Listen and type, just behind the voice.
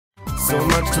so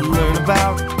much to learn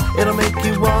about. It'll make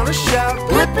you wanna shout,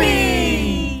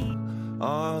 Blippi!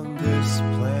 On this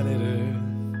planet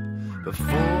Earth,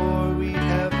 before we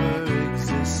ever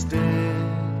existed,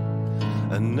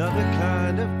 another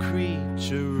kind of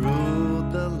creature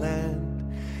ruled the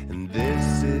land, and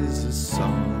this is a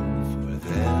song for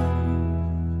them.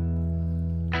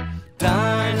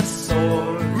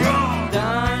 Dinosaur,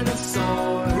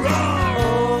 dinosaur,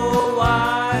 oh,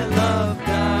 I love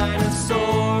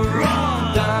dinosaur,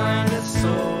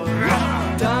 dinosaur,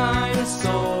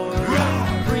 dinosaur,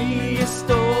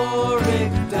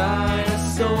 prehistoric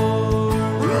dinosaur.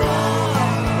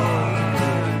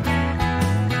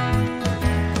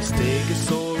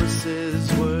 Stegosauruses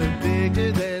were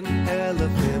bigger than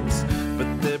elephants, but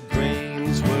their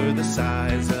brains were the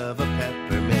size of a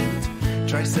peppermint.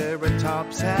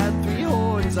 Triceratops had 3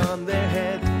 horns on their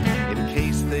head in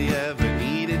case they ever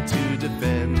needed to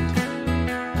defend.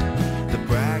 The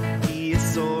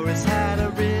Brachiosaurus had a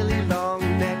really long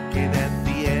neck, and at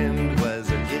the end was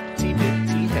an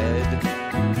itty-bitty head.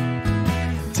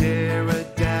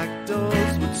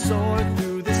 Pterodactyls would soar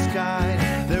through the sky.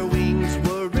 Their wings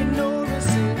were enormous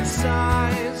in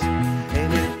size,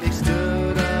 and if they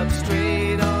stood up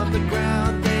straight on the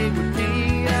ground, they would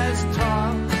be as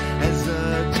tall as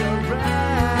a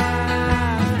giraffe.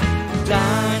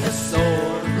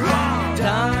 Dinosaur,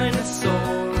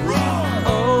 dinosaur,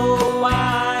 oh,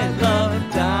 I love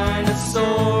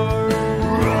dinosaurs.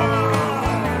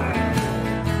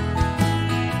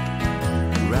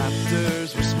 Raptors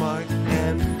were smart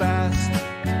and fast,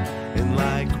 and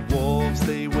like wolves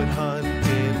they would hunt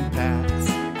in packs.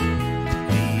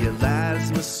 The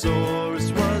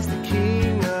Elasmosaurus was the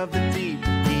king of the deep.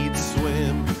 He'd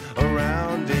swim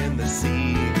around in the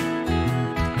sea.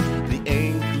 The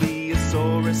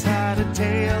Ankylosaurus had a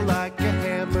tail like a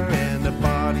hammer and a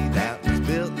body that was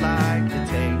built like a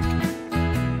tank.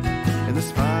 And the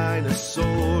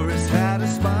Spinosaurus had a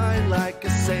spine like a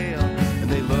sail, and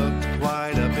they looked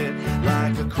quite a bit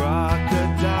like a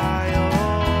crocodile.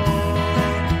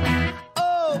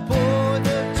 Oh, boy,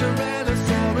 the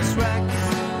Tyrannosaurus Rex,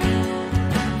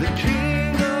 the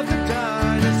king of the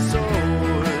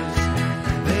dinosaurs.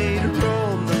 They'd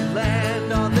roam the land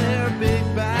on their big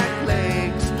back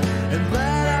legs and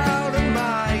let out a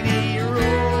mighty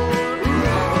roar.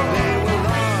 They were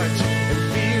large and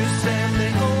fierce, and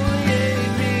they only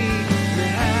ate meat.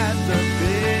 They had the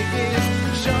biggest,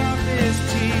 sharpest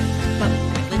teeth. But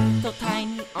my little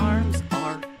tiny arms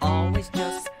are always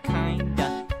just kinda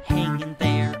hanging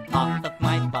there off of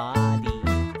my body.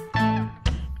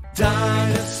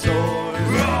 Dinosaurs,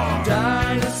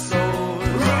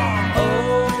 dinosaurs,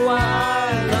 oh, I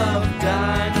love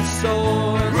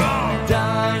dinosaurs,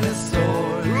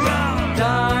 dinosaurs,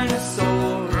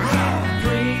 dinosaurs,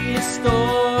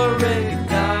 prehistoric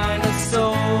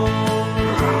dinosaurs.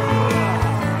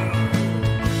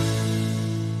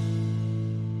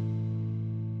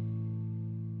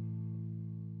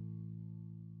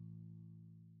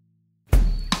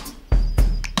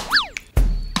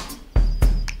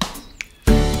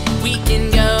 We can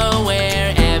go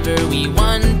wherever we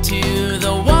want to.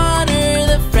 The water,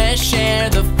 the fresh air,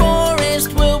 the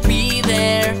forest will be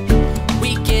there.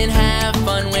 We can have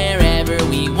fun wherever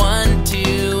we want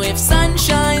to. If sun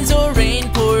shines or rain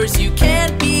pours, you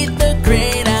can't beat the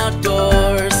great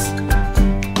outdoors.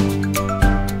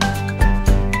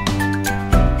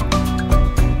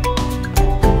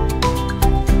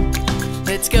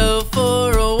 Let's go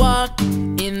for a walk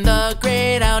in the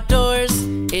great outdoors.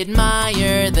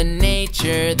 Admire the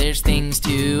nature, there's things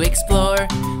to explore.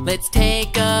 Let's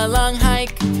take a long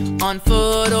hike, on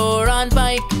foot or on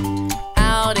bike.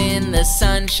 Out in the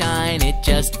sunshine, it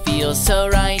just feels so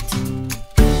right.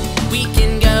 We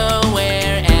can go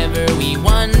wherever we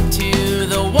want to.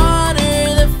 The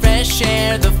water, the fresh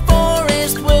air, the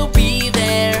forest will be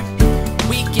there.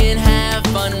 We can have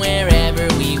fun wherever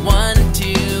we want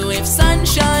to. If sun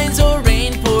shines or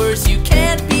rain pours, you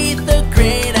can't beat the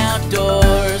great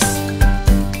outdoors.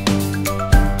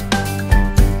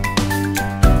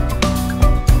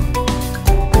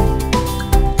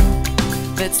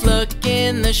 Let's look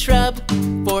in the shrub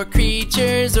for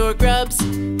creatures or grubs.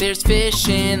 There's fish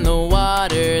in the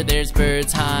water, there's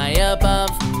birds high above.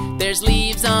 There's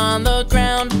leaves on the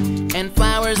ground and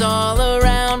flowers all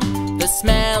around. The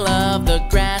smell of the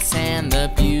grass and the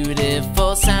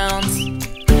beautiful sounds.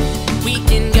 We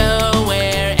can go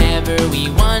wherever we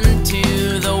want to.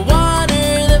 The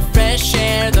water, the fresh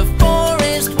air, the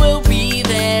forest will be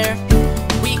there.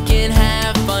 We can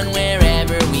have fun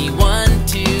wherever we want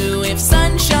to. If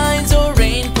sun shines or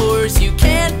rain pours, you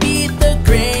can't beat the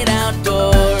great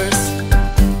outdoors.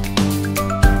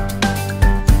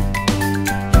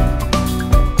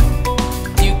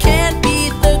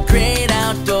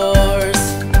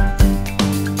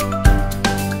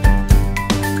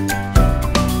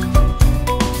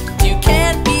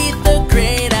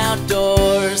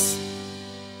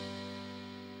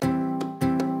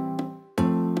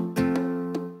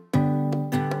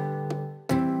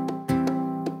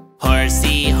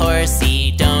 horsey,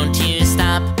 don't you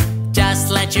stop. Just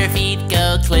let your feet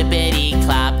go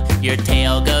clippity-clop. Your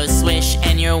tail goes swish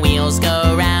and your wheels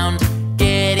go round.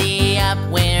 Giddy up,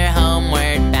 we're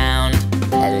homeward bound.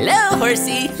 Hello,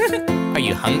 horsey. Are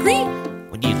you hungry?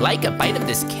 Would you like a bite of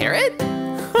this carrot?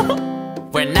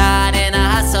 We're not in a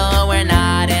hustle, we're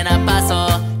not in a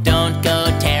bustle. Don't go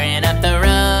tearing up the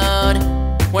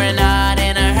road. We're not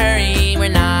in a hurry, we're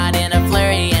not in a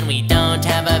flurry, and we don't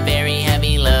have a very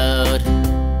heavy load.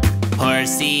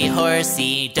 Horsey,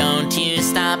 horsey, don't you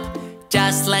stop.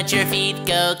 Just let your feet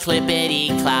go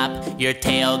clippity-clop. Your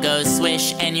tail goes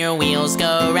swish and your wheels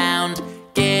go round.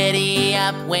 Giddy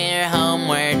up, we're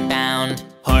homeward bound.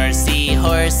 Horsey,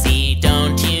 horsey,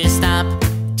 don't you stop.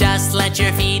 Just let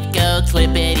your feet go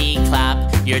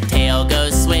clippity-clop. Your tail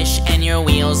goes swish and your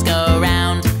wheels go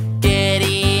round.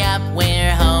 Giddy up,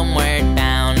 we're homeward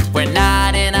bound. We're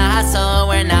not in a hustle,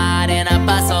 we're not in a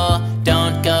bustle.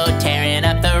 Don't go tearing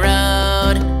up the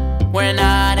road. We're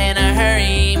not in a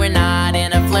hurry, we're not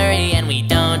in a flurry, and we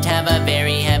don't have a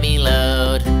very heavy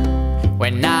load. We're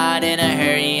not in a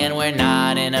hurry and we're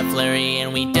not in a flurry,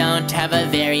 and we don't have a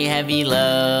very heavy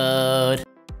load.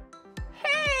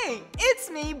 Hey, it's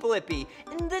me, Blippi,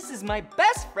 and this is my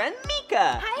best friend,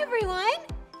 Mika. Hi,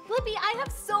 everyone. Blippi, I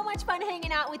have so much fun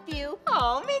hanging out with you.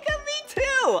 Oh, Mika, me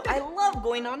too. I love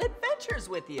going on adventures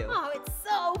with you. Oh, it's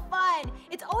so fun.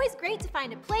 It's always great to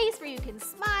find a place where you can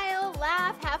smile,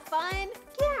 laugh, have fun.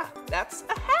 Yeah, that's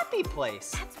a happy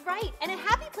place. That's right, and a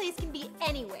happy place can be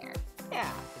anywhere. Yeah,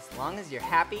 as long as you're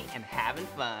happy and having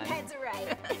fun. That's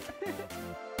right.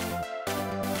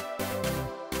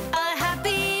 A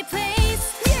happy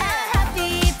place, yeah. A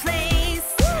happy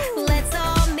place. Woo. Let's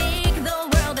all make the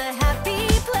world a happy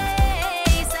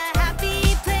place. A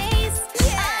happy place,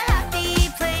 yeah. A happy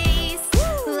place.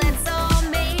 Woo. Let's all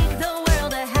make the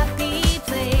world a happy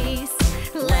place.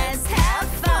 Let's have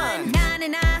fun, na na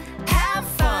na. Have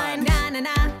fun, na na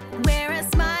na. Wear a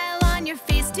smile on your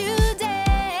face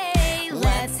today.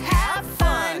 Let's have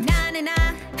fun, na na na.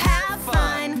 Have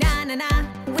fun, na na na.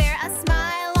 Wear a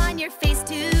smile on your face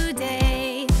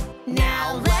today.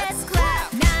 Now let's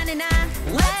clap, na na na.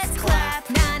 Let's clap,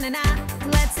 na na na.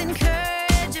 Let's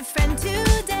encourage a friend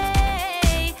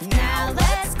today. Now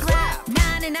let's clap,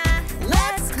 na na na.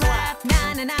 Let's clap,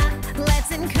 na na na.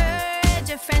 Let's encourage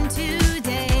a friend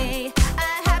today.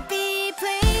 A happy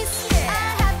place, yeah.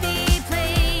 A happy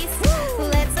place. Woo.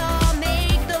 Let's all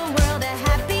make the world a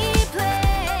happy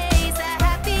place. A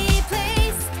happy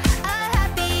place, a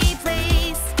happy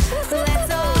place.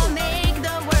 Let's all make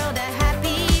the world a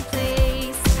happy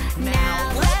place.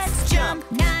 Now let's jump,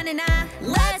 na na na.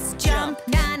 Let's jump,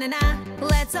 na na na.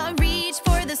 Let's all reach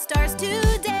for the stars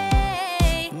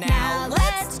today. Now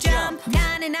let's jump,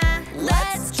 na na na.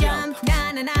 Let's jump,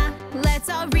 na na na. Let's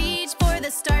all reach for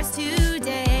the stars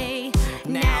today.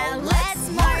 Now let's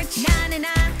march, na na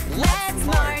na. Let's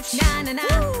march, na na na.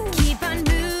 Keep on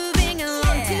moving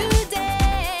along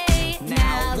today.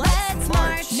 Now let's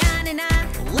march, na na na.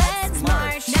 Let's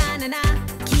march, na na na.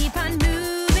 Keep on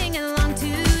moving along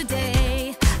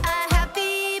today. A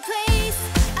happy place,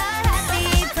 a happy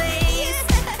place.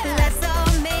 Let's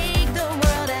all make the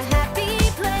world a happy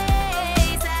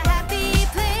place. A happy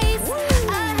place,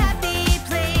 a happy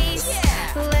place.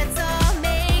 Let's all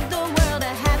make the world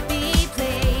a happy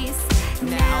place.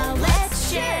 Now let's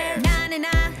share, na na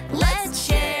na. Let's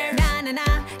share, na na na.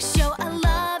 Show a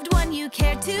loved one you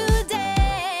care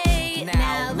today.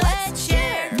 Now let's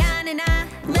share, na na na.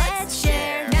 Let's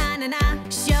share, na na na.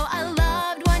 Show a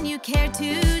loved one you care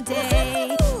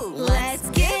today. Let's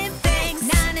give thanks,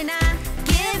 na na na.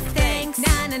 Give thanks,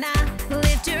 na na na.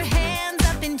 Lift your hands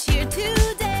up and cheer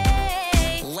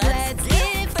today. Let's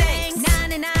give thanks, na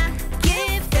na na.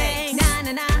 Give thanks, na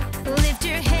na na. Lift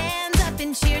your hands up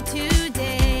and cheer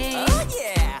today. Oh,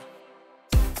 yeah.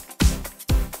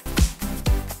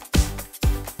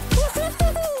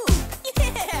 Woo-hoo-hoo-hoo.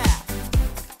 Yeah.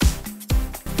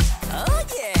 Oh,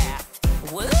 yeah.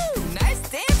 Woo, nice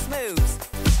dance moves.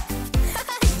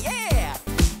 Yeah.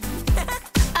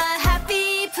 A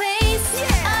happy place,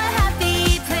 yeah. A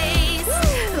happy place.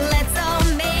 Let's all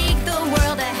make the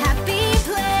world a happy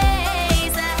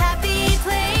place. A happy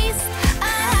place,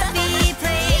 a happy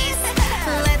place.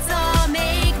 Let's all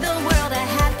make the world a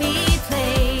happy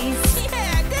place.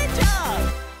 Yeah, good job.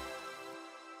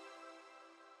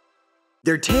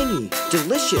 They're tangy,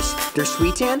 delicious. They're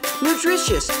sweet and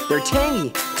nutritious. They're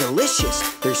tangy, delicious.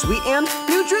 They're sweet and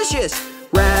nutritious.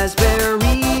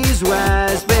 Raspberries,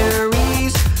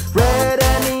 raspberries. Red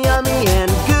and yummy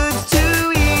and good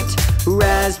to eat.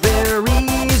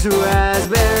 Raspberries,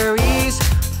 raspberries.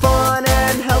 Fun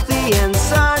and healthy and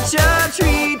such a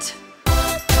treat.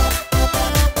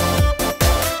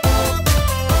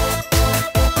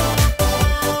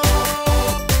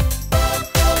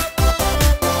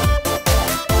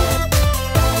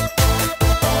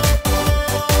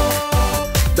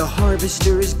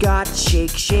 harvester's got shake,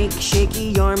 shake,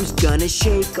 shaky arms, gonna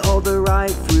shake all the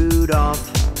ripe fruit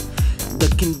off. The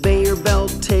conveyor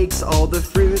belt takes all the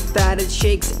fruit that it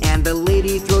shakes, and the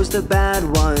lady throws the bad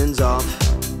ones off.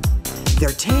 They're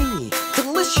tangy,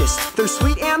 delicious, they're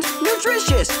sweet and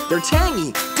nutritious. They're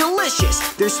tangy, delicious,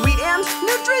 they're sweet and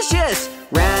nutritious.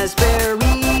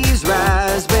 Raspberries,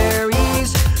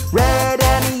 raspberries, red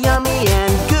and yummy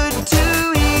and good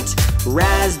to eat.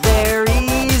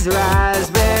 Raspberries,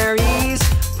 raspberries,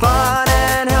 fun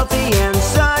and healthy and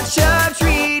such a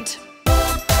treat.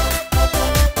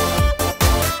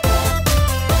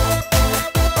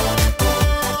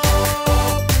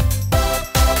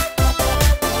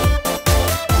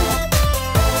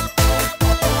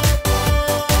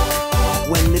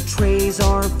 When the trays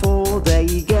are full, they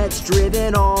get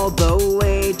driven all the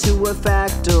way to a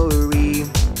factory.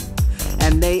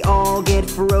 And they all get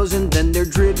frozen, then they're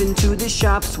driven to the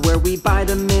shops where we buy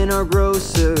them in our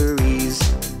groceries.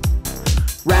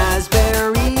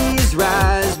 Raspberries,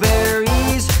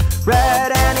 raspberries,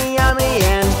 red and yummy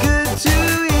and good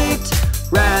to eat.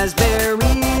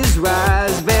 Raspberries,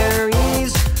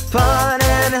 raspberries, fun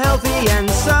and healthy and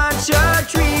such a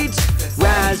treat.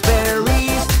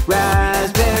 Raspberries,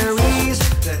 raspberries,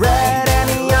 red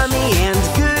and yummy and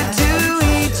good to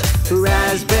eat.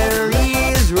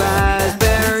 Raspberries,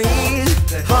 raspberries,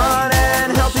 fun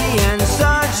and healthy and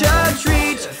such a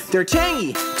treat. They're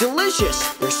tangy, delicious,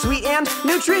 they're sweet and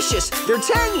nutritious. They're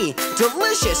tangy,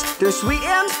 delicious, they're sweet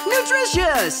and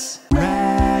nutritious.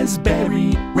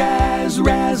 Raspberry,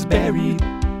 raspberry,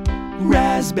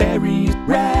 raspberries,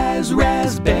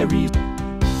 raspberries.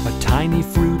 A tiny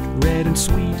fruit, red and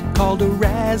sweet, called a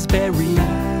raspberry.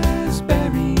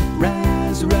 Raspberry,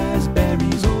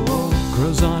 raspberries. Oh,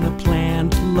 grows on a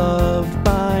plant loved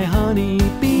by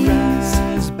honeybees.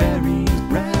 Raspberries,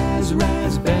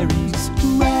 raspberries,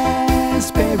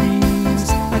 raspberries.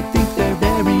 I think they're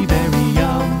very, very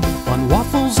yum. On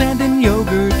waffles and in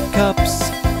yogurt cups.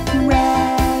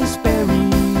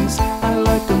 Raspberries, I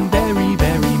like them very,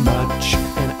 very much,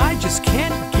 and I just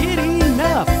can't get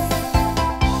enough.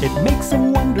 It makes a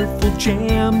wonderful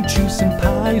jam, juice and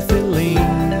pie filling.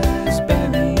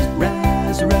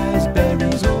 Raspberries,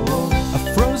 raspberries, oh, a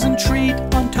frozen treat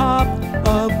on top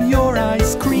of your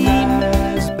ice cream.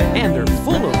 And they're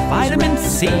full of vitamin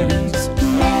C. Raspberries,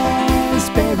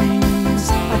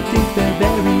 I think they're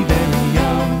very, very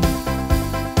yum.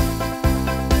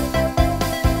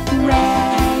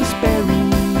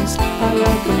 Raspberries, I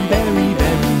like them very,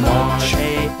 very much.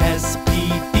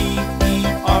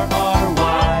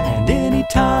 R-A-S-P-B-E-R-R-Y. And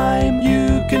anytime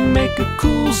you can make a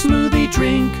cool smoothie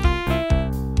drink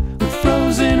with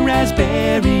frozen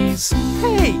raspberries.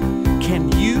 Hey,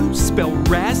 can you spell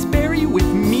raspberry with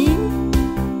me?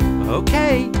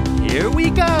 Okay, here we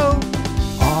go.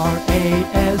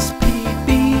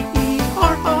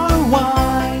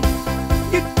 R-A-S-P-B-E-R-R-Y.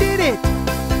 You did it!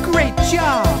 Great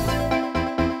job!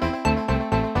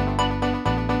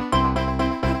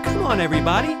 Now, come on,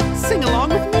 everybody, sing along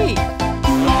with me.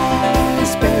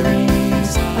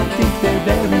 Raspberries, I think they're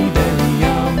very, very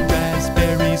yum.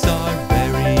 Raspberries are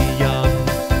very yum.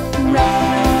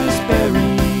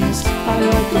 Raspberries, I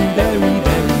like them very,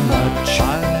 very much. I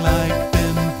like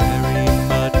them very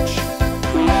much.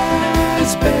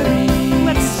 Raspberries.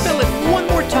 Let's spell it one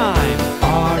more time.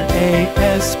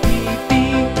 R-A-S-P-B-E-R-R-Y.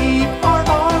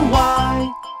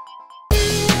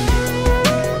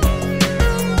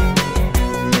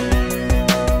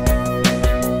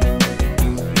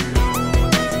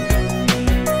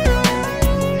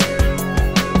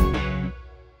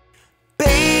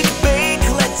 Bake, bake,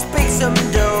 let's bake some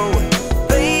dough.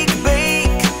 Bake,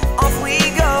 bake, off we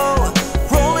go.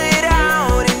 Roll it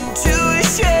out into a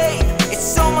shape. It's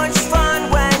so much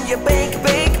fun when you bake,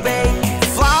 bake, bake.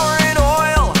 Flour and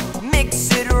oil,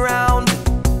 mix it around.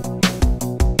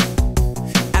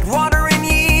 Add water and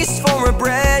yeast for a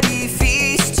bready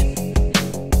feast.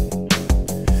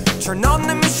 Turn on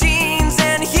the machines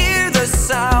and hear the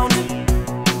sound.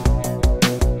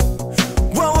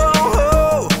 Whoa, whoa,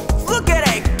 whoa, look at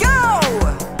it go!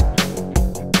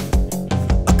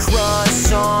 A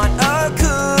croissant, a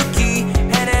cookie,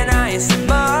 and an ice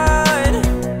bun.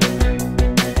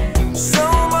 So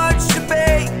much to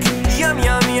bake, yum,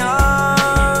 yum,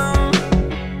 yum.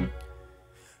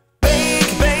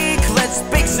 Bake, bake, let's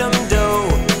bake some dough.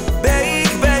 Bake,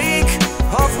 bake,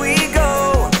 off we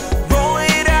go. Roll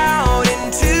it out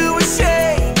into a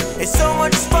shape. It's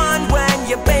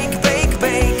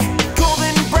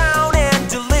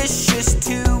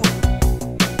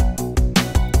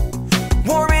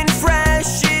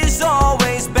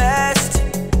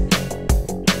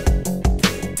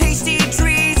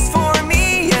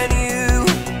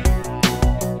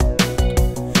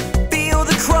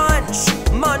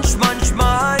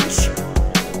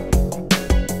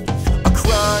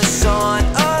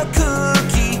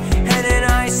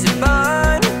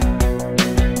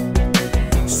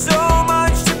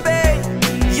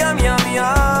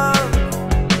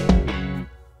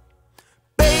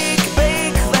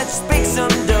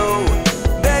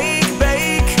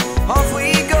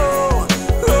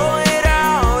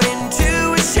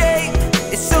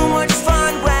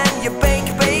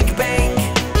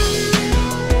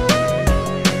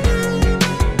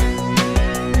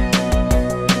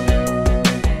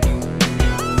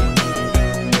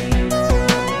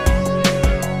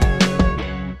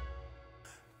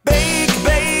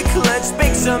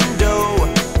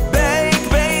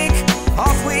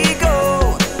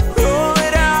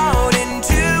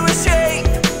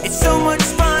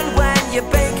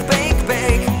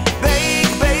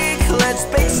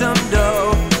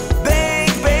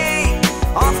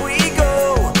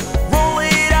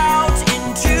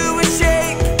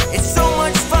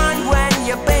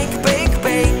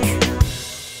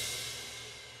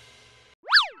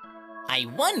I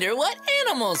wonder what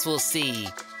animals we'll see.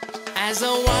 As a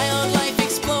wildlife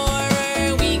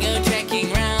explorer, we go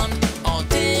trekking round. All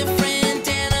different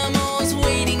animals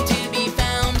waiting to be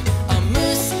found. A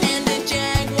moose and a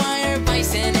jaguar,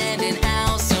 bison and an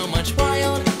owl. So much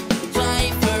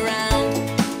wildlife around.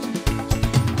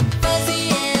 Fuzzy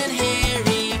and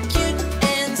hairy, cute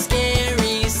and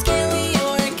scary, scaly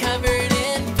or covered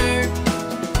in fur.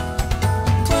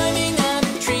 Climbing up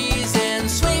trees and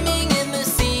swimming in the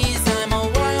seas. I'm a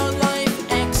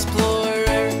wildlife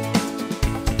explorer.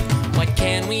 What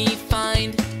can we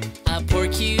find? A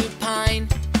porcupine,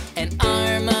 an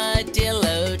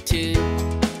armadillo too,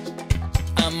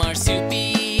 a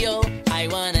marsupial. I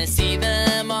wanna see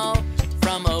them all,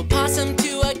 from opossum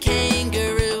to a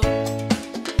kangaroo.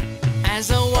 As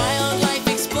a wildlife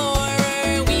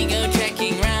explorer, we go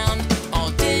trekking round. All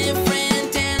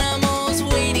different animals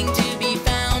waiting to be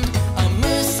found. A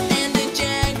moose and a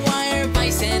jaguar,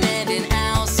 bison and an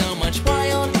owl. So much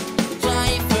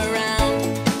wildlife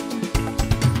around.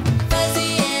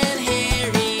 Fuzzy and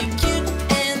hairy, cute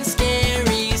and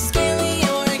scary, scaly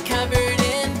or covered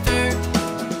in fur.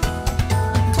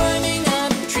 Climbing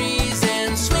up trees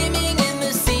and swimming in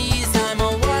the seas. I'm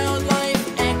a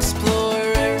wildlife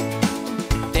explorer.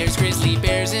 There's grizzly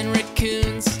bears and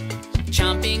raccoons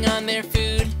chomping on their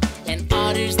food, and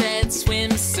otters that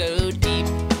swim so deep.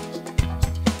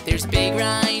 There's big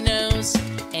rhinos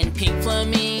and pink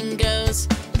flamingos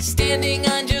standing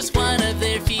on just one of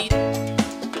their feet.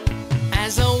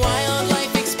 As a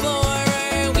wildlife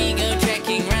explorer, we go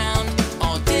trekking round.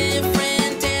 All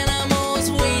different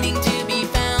animals waiting to be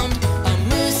found. A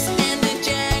moose and a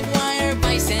jaguar,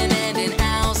 bison and an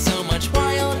owl. So much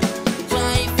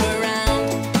wildlife around.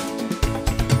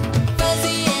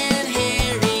 Fuzzy and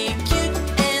hairy, cute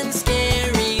and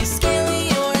scary, scaly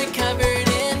or covered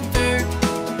in fur.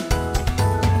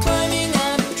 Climbing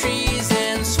up trees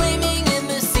and swimming in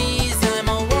the seas. I'm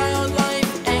a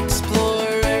wildlife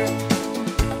explorer.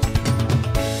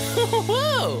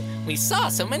 Whoa! We saw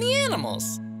so many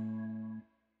animals.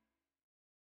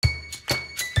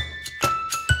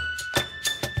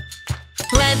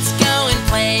 Let's go and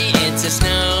play, it's a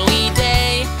snowy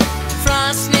day.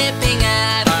 Frost nipping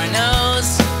at our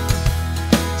nose.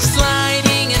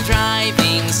 Sliding and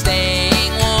driving,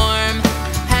 staying warm.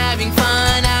 Having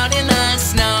fun out in the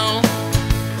snow.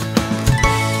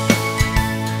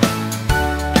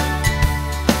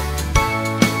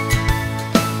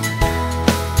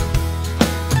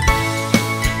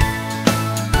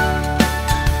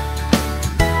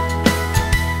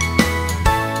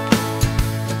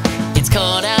 It's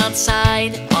cold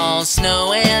outside, all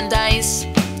snow and ice.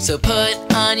 So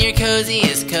put on your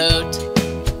coziest coat.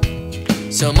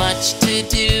 So much to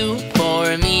do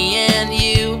for me and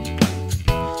you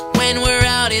when we're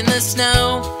out in the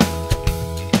snow.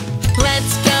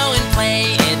 Let's go and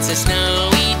play, it's a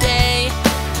snowy day.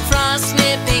 Frost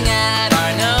nipping at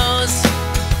our nose.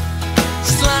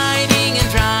 Sliding and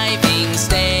driving,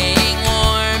 staying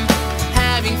warm.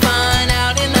 Having fun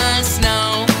out in the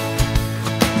snow.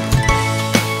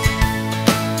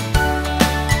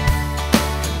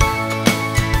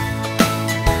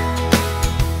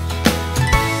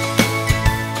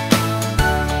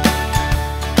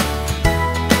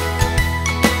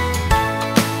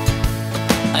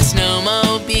 A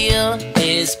snowmobile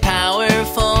is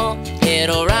powerful.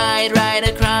 It'll ride right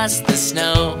across the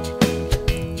snow.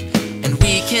 And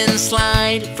we can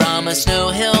slide from a snow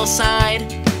hillside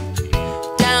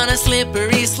down a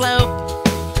slippery slope.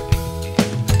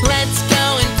 Let's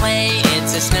go and play,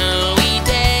 it's a snowy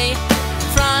day.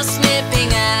 Frost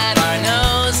nipping at our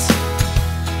nose.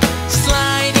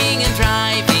 Sliding and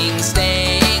driving,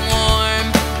 staying warm.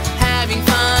 Having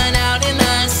fun out in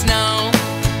the snow.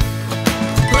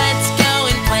 Let's go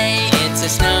and play, it's a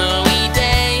snowy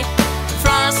day.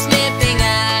 Frost nipping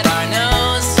at our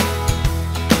nose.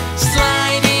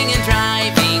 Sliding and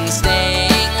driving,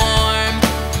 staying warm.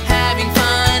 Having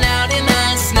fun out in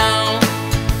the snow.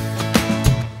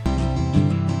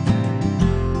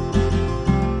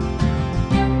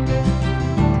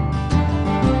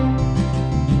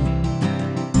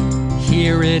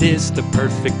 Here it is, the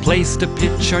perfect place to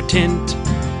pitch our tent,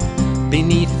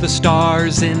 beneath the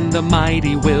stars in the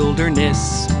mighty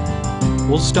wilderness.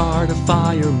 We'll start a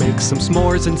fire, make some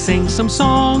s'mores, and sing some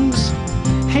songs.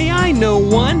 Hey, I know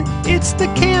one, it's the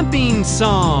camping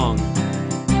song.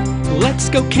 Let's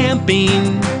go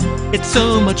camping, it's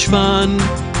so much fun.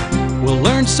 We'll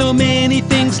learn so many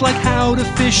things like how to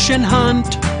fish and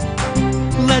hunt.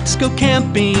 Let's go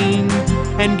camping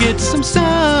and get some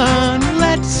sun.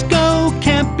 Let's go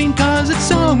camping 'cause it's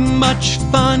so much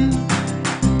fun.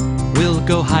 We'll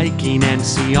go hiking and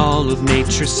see all of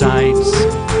nature's sights.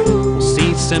 We'll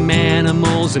see some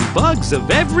animals and bugs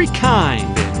of every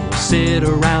kind. And we'll sit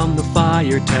around the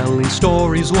fire telling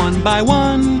stories one by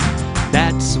one.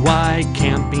 That's why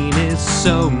camping is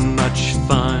so much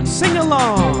fun. Sing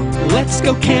along! Let's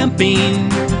go camping,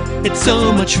 it's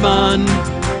so much fun.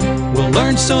 We'll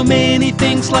learn so many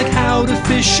things like how to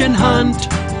fish and hunt.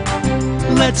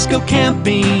 Let's go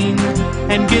camping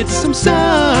and get some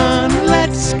sun.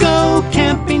 Let's go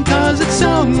camping 'cause it's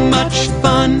so much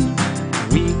fun.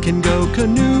 We can go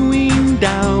canoeing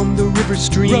down the river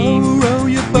stream. Row, row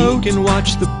your boat. We can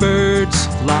watch the birds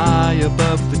fly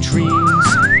above the trees.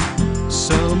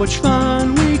 So much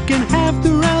fun we can have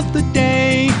throughout the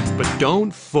day. But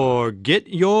don't forget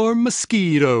your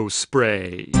mosquito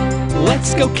spray.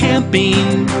 Let's go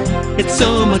camping, it's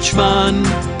so much fun.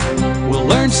 We'll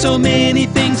learn so many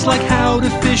things like how to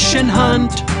fish and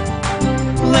hunt.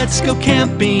 Let's go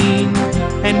camping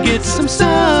and get some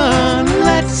sun.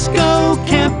 Let's go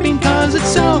camping 'cause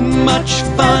it's so much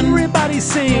fun. Everybody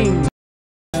sing!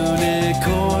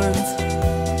 Unicorns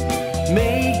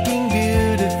making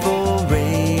beautiful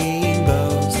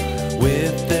rainbows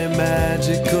with their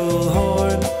magical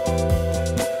horn.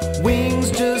 Wings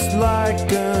just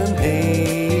like an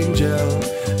angel,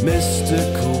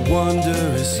 mystical,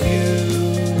 wondrous unicorns.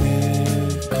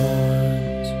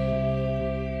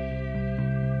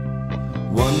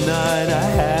 One night I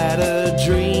had a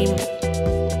dream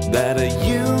that a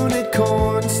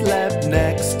unicorn slept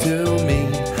next to me.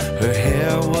 Her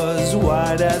hair was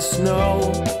white as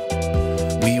snow.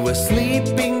 We were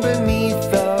sleeping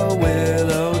beneath a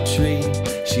willow tree.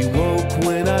 She woke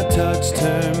when I touched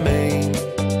her mane,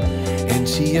 and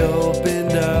she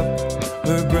opened up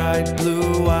her bright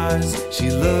blue eyes. She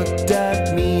looked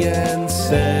at me and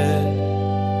said,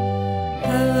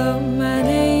 Hello, my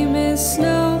name is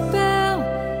Snowbell.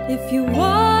 If you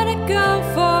wanna go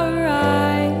for a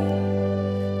ride,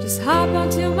 just hop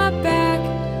onto my back,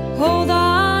 hold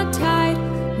on tight.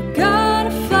 We're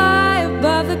gonna fly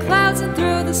above the clouds and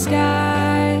through the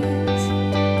skies.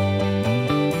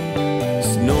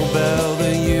 Snowbell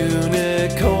the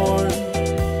unicorn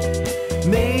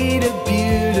made a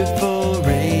beautiful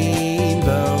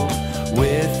rainbow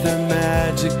with her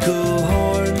magical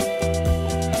horn.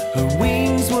 Her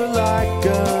wings were like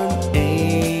an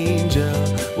angel.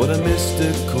 What a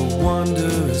mystical,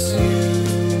 wondrous unicorn.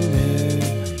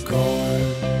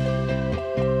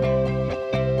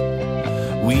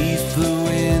 We flew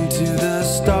into the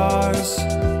stars,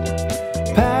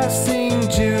 passing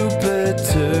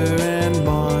Jupiter and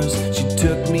Mars. She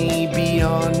took me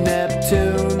beyond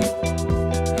Neptune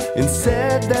and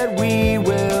said that we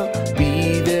will be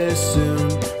there soon.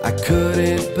 I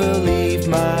couldn't believe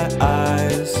my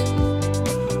eyes.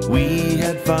 We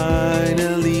had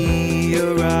finally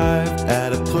arrived at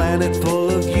a planet full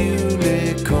of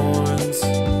unicorns.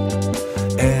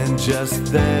 And just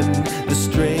then, the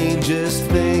strangest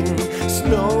thing,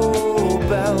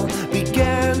 Snowbell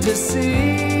began to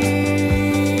sing.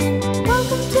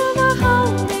 Welcome to my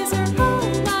home, these are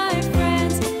home, my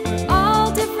friends. We're all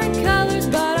different colors,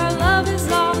 but our love is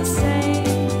all the same.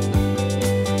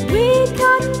 We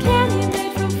cotton candy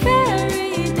made from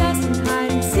fairy dust, and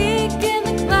hide and seek in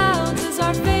the clouds is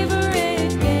our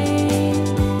favorite game.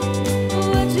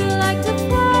 Would you like to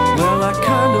play? Well, I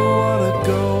kinda wanna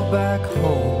go back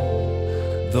home,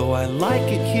 though I like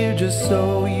it here just so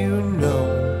you know.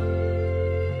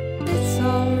 It's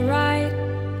alright,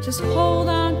 just hold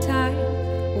on tight.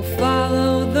 We'll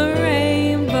follow the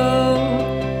rainbow.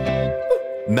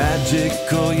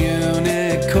 Magical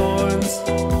unicorns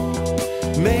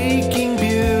making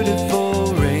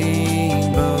beautiful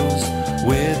rainbows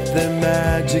with their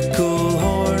magical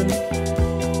horn.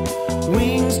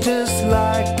 Wings just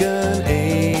like an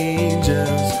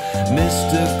angel's,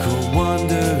 mystical,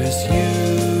 wondrous unicorns.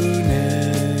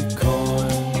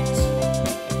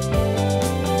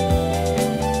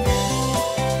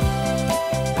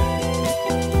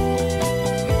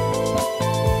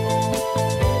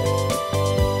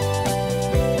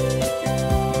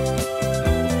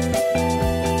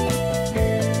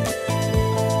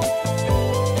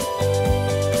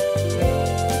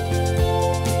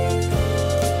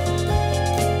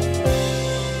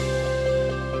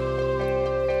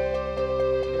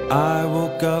 I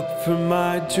woke up from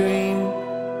my dream,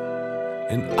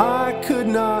 and I could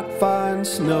not find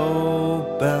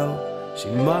Snowbell. She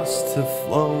must have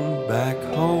flown back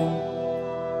home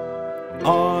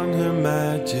on her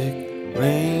magic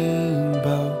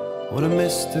rainbow. What a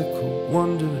mystical,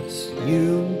 wondrous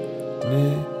unicorn.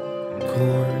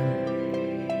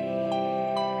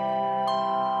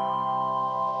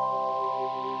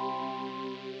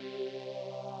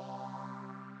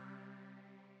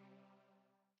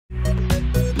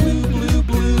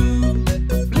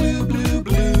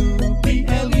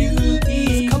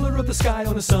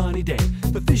 a sunny day.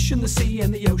 The fish in the sea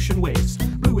and the ocean waves.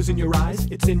 Blue is in your eyes,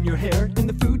 it's in your hair, in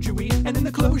the food you eat and in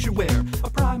the clothes you wear. A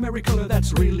primary color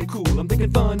that's really cool. I'm thinking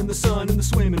fun in the sun in the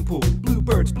swimming pool. Blue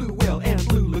birds, blue whale, and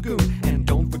blue lagoon. And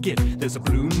don't forget, there's a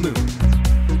blue moon.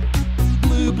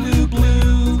 Blue, blue,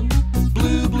 blue.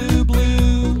 Blue, blue,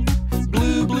 blue.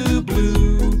 Blue, blue,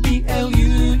 blue.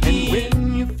 B-L-U-E. And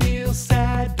when you feel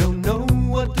sad, don't know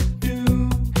what to do,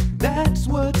 that's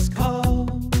what's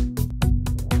called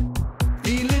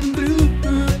feeling blue.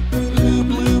 Blue,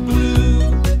 blue,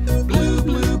 blue. Blue,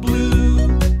 blue,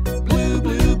 blue. Blue,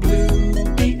 blue,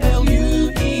 blue.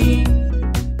 B-L-U-E.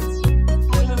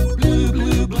 Blue,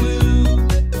 blue, blue.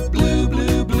 Blue,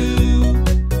 blue, blue.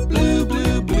 Blue,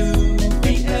 blue, blue.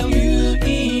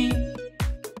 B-L-U-E.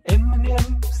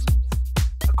 M&M's,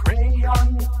 a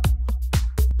crayon,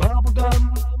 bubble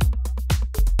gum.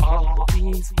 All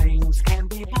these things can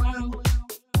be blue.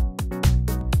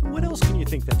 What else can you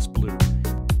think that's blue?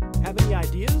 Have any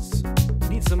ideas?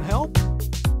 Need some help?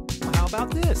 Well, how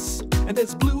about this? And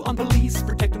there's blue on police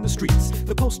protecting the streets.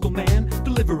 The postal man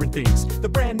delivering things. The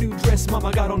brand new dress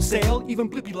mama got on sale. Even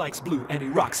Blippi likes blue and he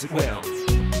rocks it well.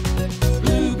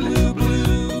 Blue, blue,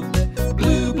 blue.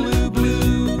 Blue, blue,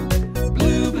 blue.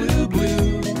 Blue, blue,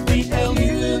 blue.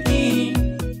 B-L-U-E.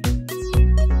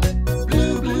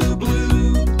 Blue, blue,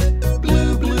 blue.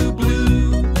 Blue, blue,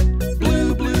 blue.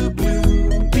 Blue, blue,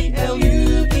 blue.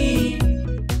 B-L-U-E.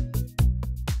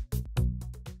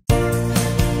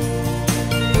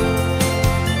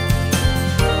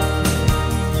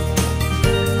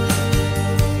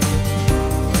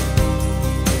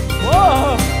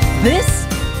 Whoa! This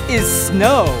is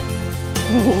snow.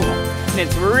 And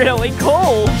it's really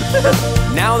cold.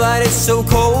 Now that it's so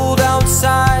cold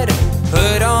outside,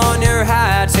 put on your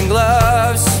hats and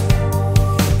gloves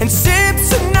and sip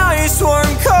some nice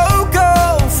warm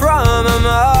cocoa from a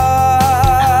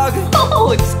mug.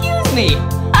 Oh, excuse me.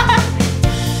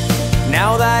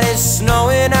 Now that it's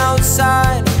snowing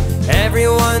outside,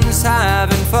 everyone's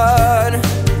having fun.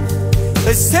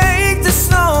 Let's take the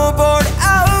snowboard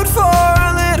out for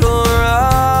a little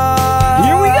run.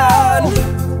 Here we go.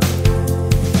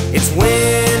 It's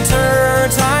winter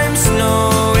time,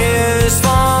 snow is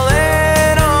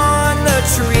falling on the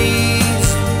trees.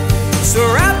 So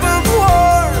wrap up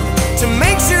warm to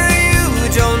make sure you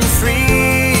don't freeze.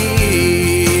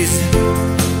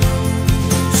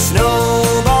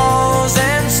 Snowballs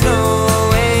and snow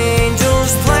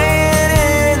angels playing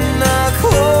in the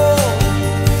cold,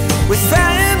 with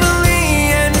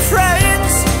family and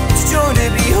friends to join to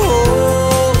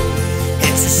behold.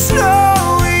 It's a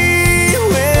snowy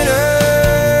winter.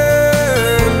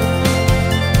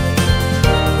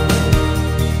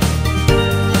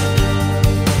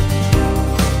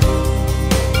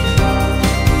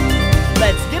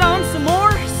 Let's get on some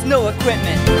more snow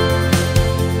equipment.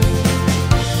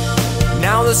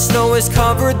 Now the snow has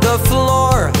covered the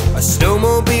floor. A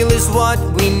snowmobile is what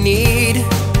we need,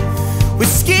 with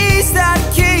skis that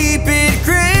keep it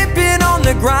gripping on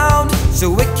the ground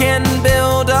so it can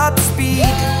build up speed.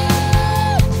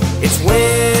 It's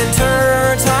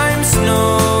winter time,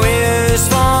 snow is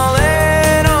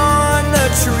falling on the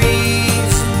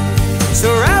trees.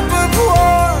 So wrap up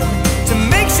warm to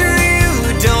make sure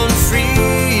you don't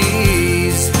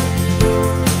freeze.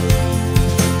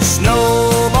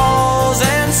 Snowballs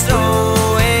and snow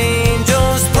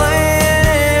angels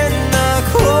playing in the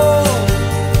cold,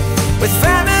 with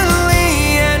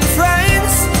family and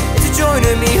friends to join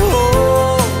me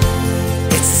home.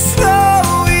 It's a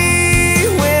snowy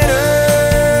winter.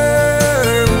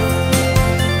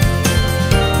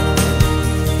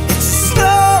 It's a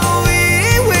snowy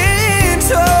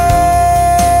winter.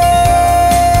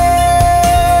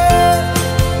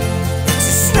 It's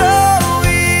a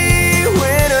snowy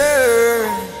winter.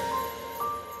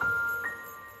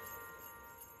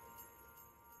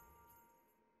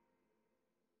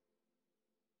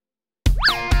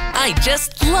 I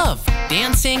just love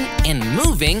dancing and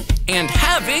moving and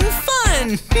having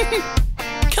fun.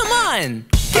 Come on,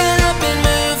 get up and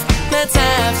move, let's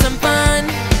have some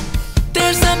fun.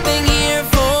 There's something here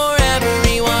for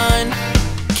everyone.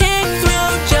 Kick,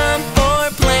 throw, jump,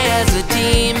 or play as a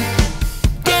team.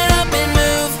 Get up and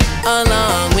move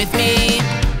along with me.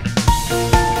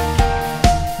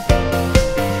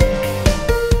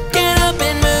 Get up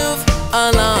and move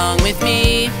along with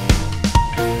me.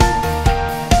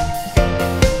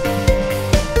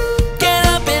 Get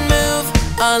up and move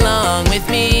along with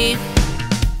me.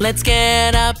 Let's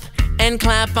get up and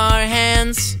clap our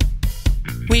hands.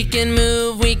 We can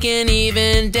move, we can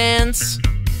even dance.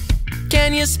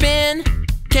 Can you spin?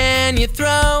 Can you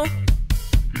throw?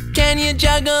 Can you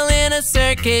juggle in a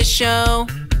circus show?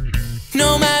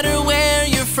 No matter where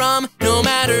you're from, no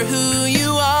matter who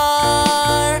you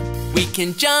are, we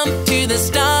can jump to the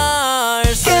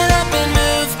stars. Get up and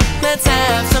move, let's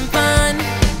have some fun.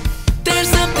 There's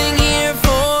something here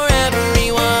for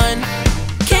everyone.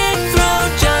 Kick, throw,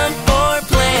 jump, or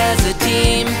play as a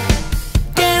team.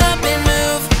 Get up and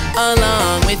move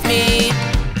along with me.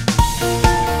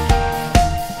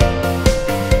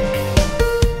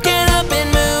 Get up and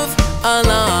move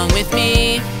along with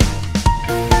me.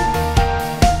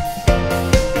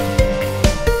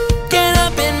 Get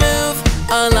up and move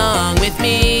along with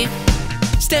me.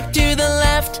 Step to the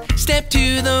left, step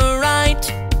to the right.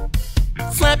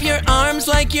 Flap your arms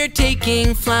like you're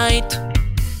taking flight.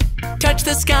 Touch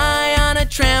the sky on a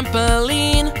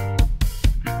trampoline.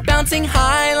 Bouncing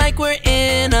high like we're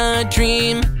in a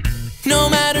dream. No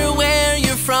matter where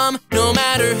you're from, no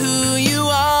matter who you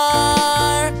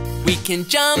are, we can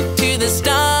jump to the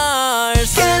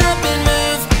stars. Get up and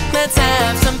move, let's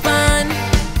have some fun.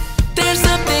 There's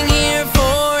something here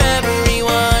for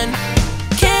everyone.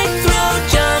 Kick, throw,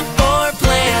 jump, or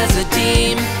play as a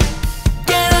team.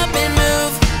 Get up and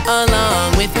move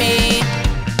along with me.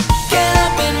 Get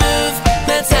up and move,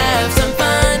 let's have some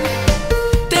fun.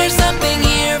 There's something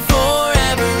here for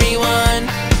everyone.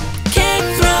 Kick,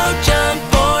 throw, jump,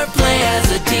 or play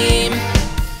as a team.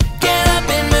 Get up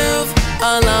and move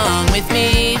along with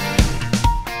me.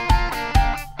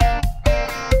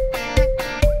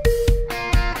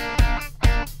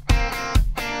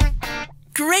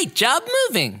 Great job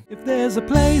moving! If there's a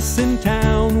place in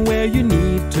town where you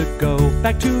need to go,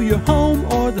 back to your home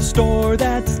or the store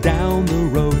that's down the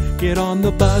road, get on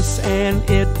the bus and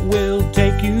it will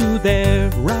take you there.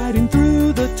 Riding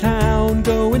through the town,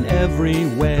 going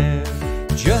everywhere.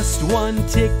 Just one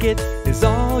ticket is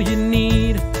all you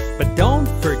need, but don't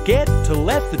forget to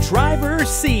let the driver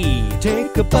see.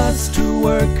 Take a bus to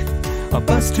work, a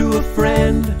bus to a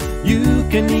friend. You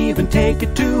can even take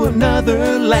it to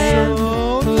another land.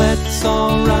 So let's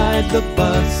all ride the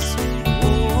bus.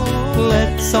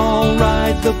 Let's all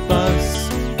ride the bus.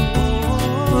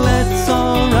 Let's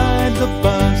all ride the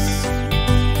bus.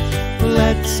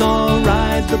 Let's all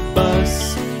ride the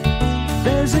bus.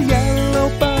 There's a yellow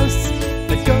bus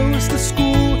that goes to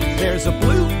school. There's a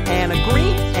blue and a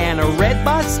green and a red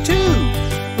bus too.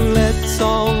 Let's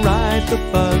all ride the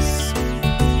bus.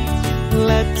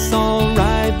 Let's all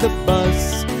ride the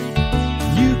bus.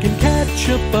 You can catch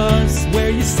a bus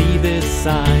where you see this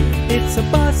sign. It's a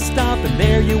bus stop and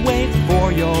there you wait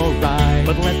for your ride.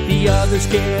 But let the others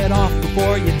get off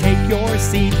before you take your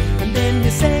seat. And then you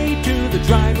say to the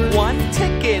driver, "One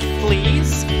ticket,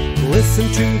 please." Listen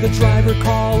to the driver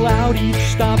call out each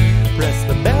stop. Press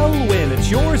the bell when it's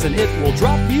yours and it will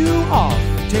drop you off.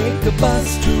 Take a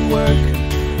bus to work,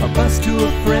 a bus to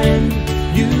a friend.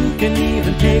 You can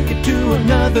even take it to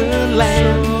another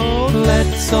land. So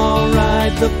let's all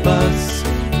ride the bus.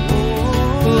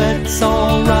 Let's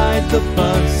all ride the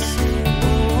bus.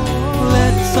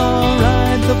 Let's all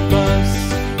ride the bus.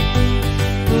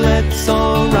 Let's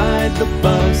all ride the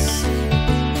bus.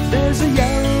 There's a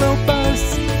yellow bus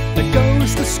that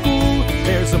goes to school.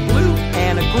 There's a blue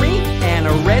and a green and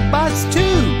a red bus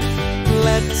too.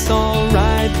 Let's all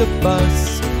ride the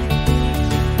bus.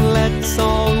 Let's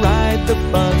all ride the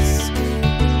bus.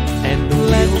 And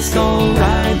let's all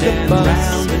ride the bus.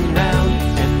 Round and round.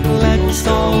 And let's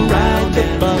all ride the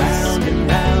bus. Round and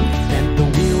round. And the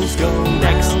wheels go round.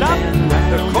 Next stop, and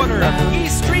the corner of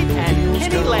East Street and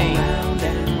Kinney Lane. Round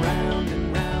and round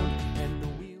and round. And the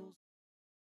wheels.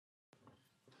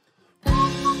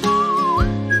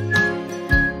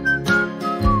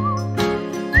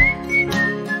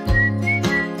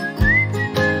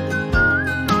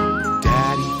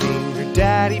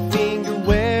 Daddy finger,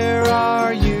 where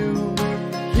are you?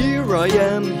 Here I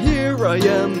am,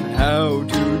 how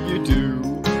do you do?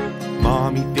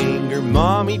 Mommy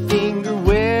finger,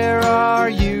 where are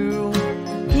you?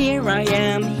 Here I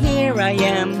am,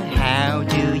 how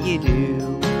do you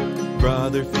do?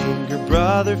 Brother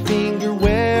finger,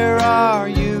 where are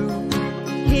you?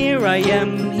 Here I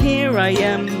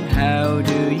am, how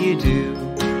do you do?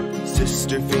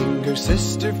 Sister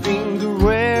finger,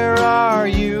 where are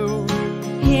you?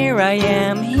 Here I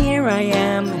am,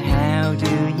 how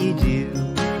do you do?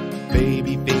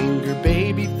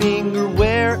 Baby finger,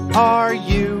 where are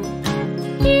you?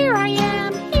 Here I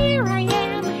am,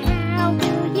 how do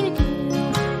you do?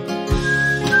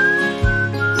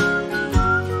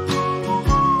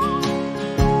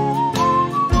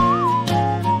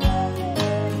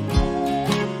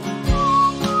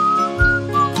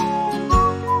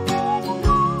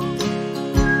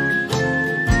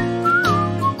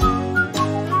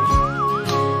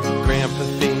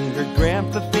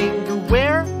 Grandpa finger,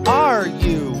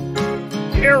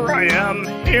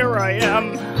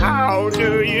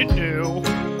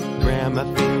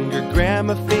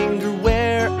 Grandma Finger,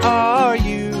 where are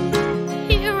you?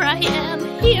 Here I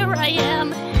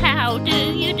am, how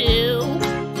do you do?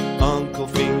 Uncle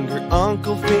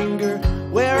Finger,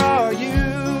 where are you?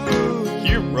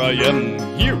 Here I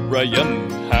am,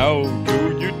 how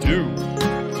do you do?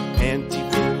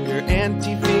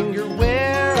 Auntie Finger,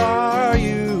 where are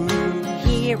you?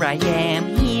 Here I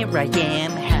am,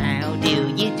 how do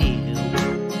you do?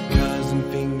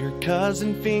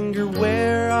 Cousin Finger,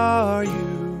 where are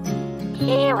you?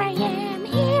 Here I am,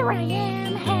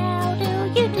 how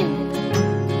do you do?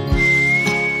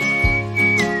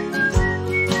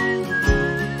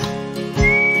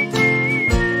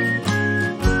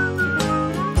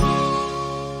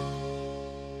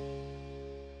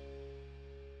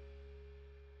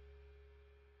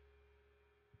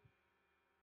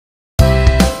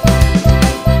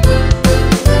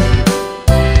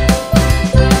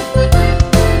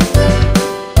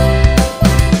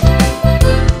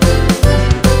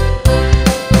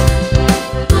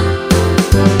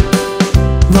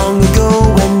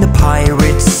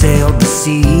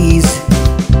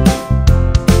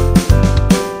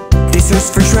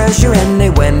 For treasure and they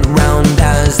went round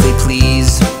as they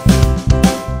please.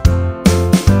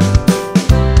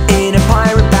 In a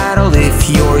pirate battle, if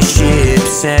your ship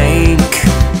sank,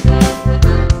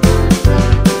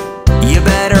 you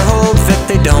better hope that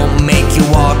they don't make you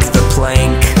walk the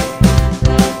plank.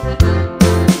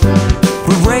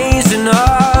 We're raising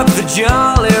up the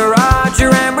Jolly Roger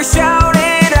and we're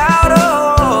shouting out,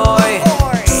 ahoy!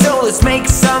 So let's make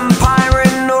some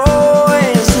pirate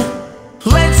noise.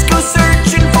 Let's go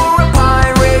searching for a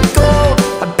pirate gold,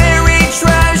 a buried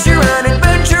treasure, an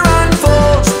adventure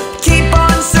unfolds. Keep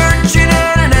on searching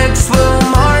and an X will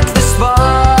mark the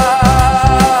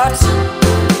spot.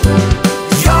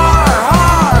 Yar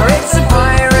har, it's a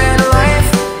pirate life.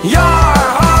 Yar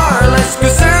har, let's go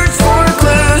search for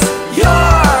clues.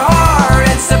 Yar har,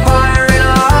 it's a pirate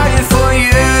life for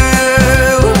you.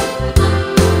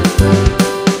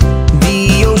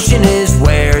 The ocean is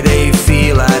where they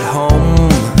feel at home,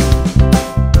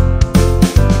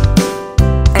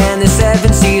 and the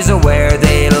seven seas are where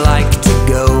they like to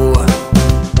go.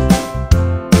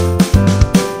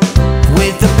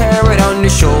 With a parrot on your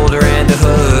shoulder and a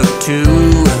hook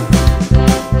too,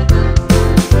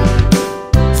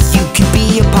 you could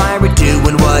be a pirate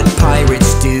doing what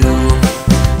pirates do.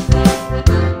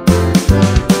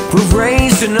 We're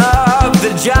raising up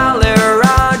the Jolly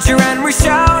Roger and we're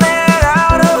shouting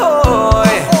out, ahoy!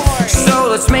 So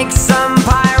let's make some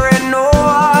pirate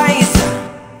noise.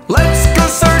 Let's go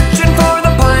searching for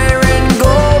the pirate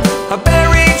gold, a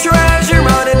buried treasure,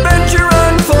 an adventure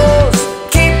unfolds.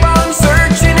 Keep on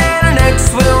searching and an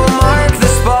X will mark the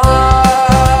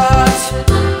spot.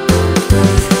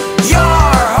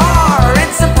 Yar har,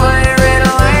 it's a pirate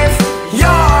life.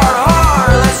 Yar har,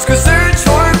 let's go search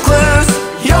for clues.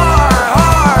 Yar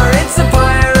har, it's a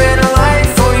pirate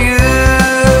life for you.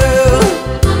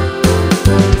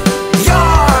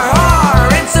 Yar har,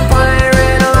 it's a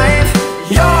pirate life.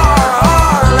 Yar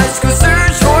har, let's go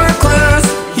search for clues.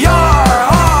 Yar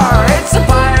har, it's a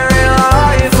pirate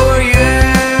life for you.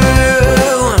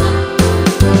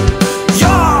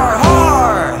 Yar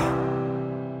har.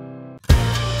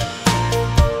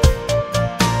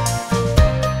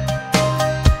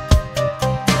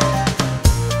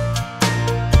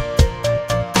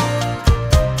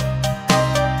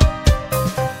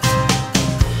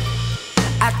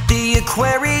 At the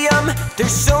aquarium,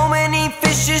 there's so many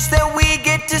fishes that we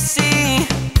get to see.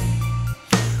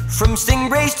 From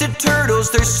stingrays to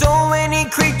turtles, there's so many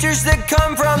creatures that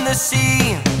come from the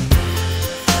sea.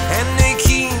 And they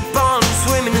keep on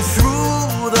swimming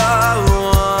through the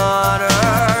water.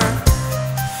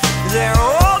 They're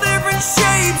all different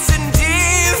shapes and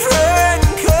different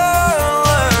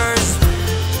colors.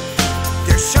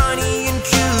 They're shiny and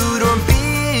cute or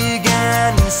big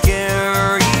and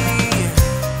scary,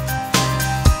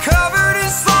 covered in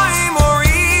slime or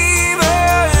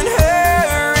even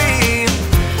hairy.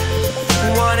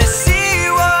 Wanna see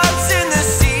what's in the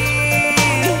sea?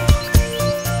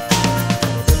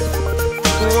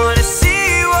 Wanna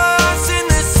see what's in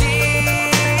the sea?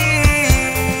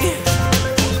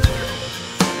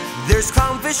 There's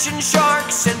clownfish and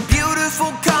sharks and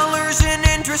beautiful colors and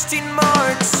interesting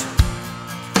marks.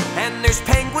 And there's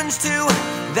penguins too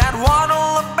that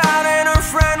waddle about and are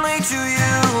friendly to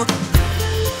you.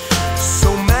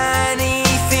 So many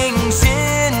things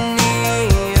in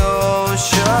the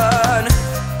ocean.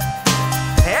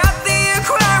 At the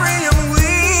aquarium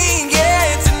we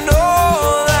get to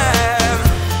know them.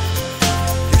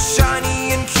 They're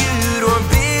shiny and cute or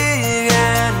big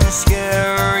and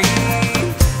scary,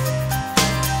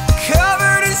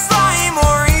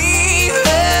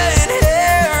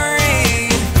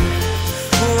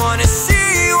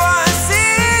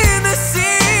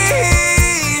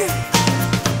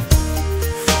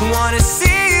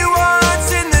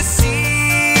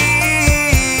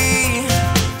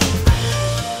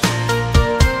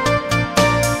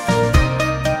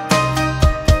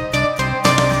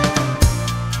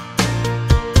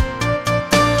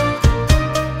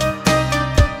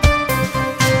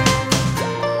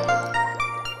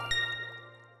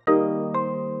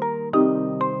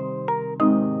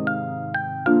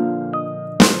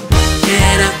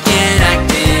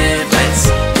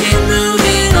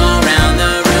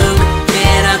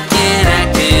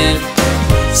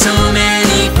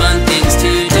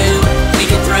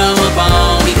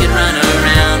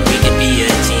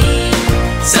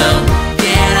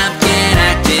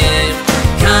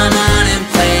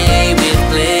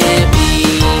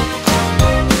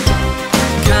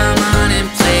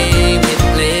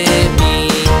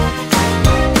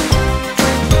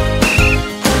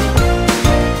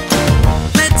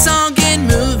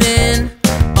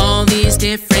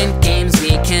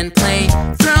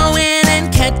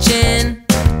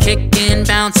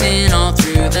 bouncing all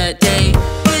through the day.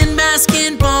 In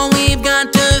basketball, we've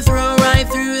got to throw right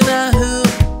through the hoop.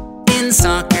 In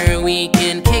soccer, we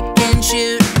can kick and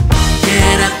shoot.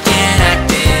 Get up, get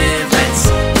active, let's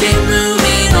get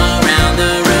moving all around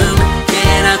the room.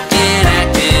 Get up, get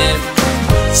active,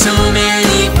 so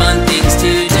many fun things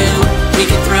to do. We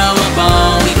could throw a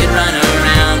ball, we could run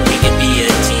around, we could be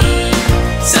a team.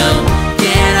 So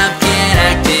get up, get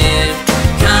active,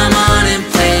 come on and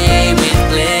play with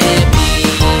Blippi.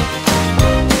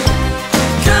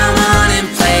 Come on and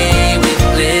play with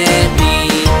Blippi.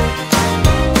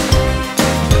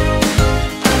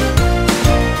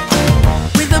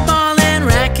 With a ball and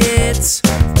rackets,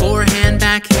 forehand,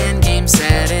 backhand, game,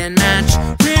 set, and match.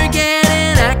 We're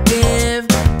getting active,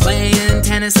 playing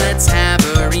tennis, let's have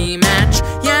a rematch.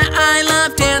 Yeah, I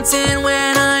love dancing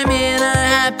when I'm in a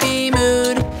happy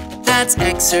mood. That's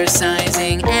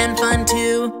exercising and fun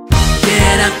too.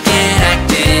 Get up, get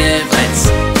active, let's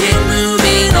get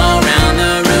moving all around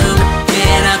the room.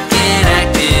 Get up, get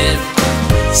active,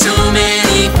 so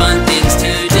many fun things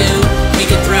to do. We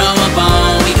could throw a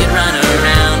ball, we could run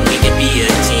around, we could be a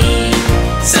team.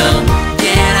 So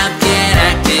get up, get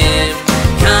active,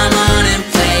 come on and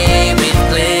play with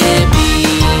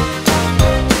Blippi.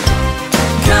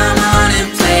 Come on and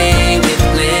play with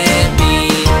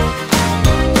Blippi.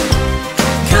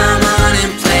 Come on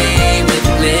and play with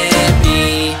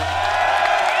Blippi.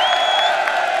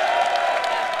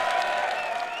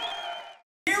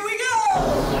 Here we go!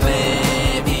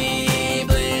 Blippi,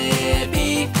 Blippi.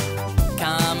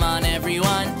 Come on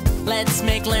everyone, let's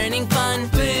make learning fun.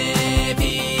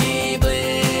 Blippi,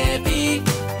 Blippi.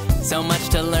 So much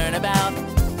to learn about,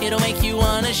 it'll make you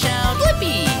wanna shout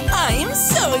Blippi! I am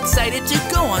so excited to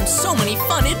go on so many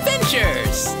fun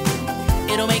adventures.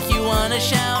 It'll make you wanna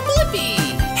shout Blippi!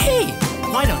 Hey,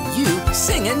 why don't you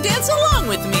sing and dance along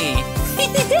with me?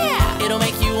 Yeah! It'll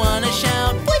make you wanna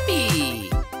shout Blippi!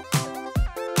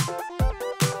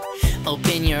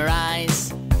 Open your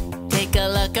eyes, take a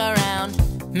look around.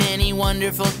 Many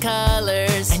wonderful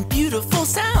colors and beautiful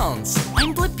sounds.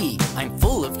 I'm Blippi, I'm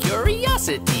full of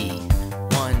curiosity.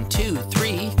 1, 2,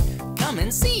 3, come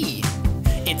and see.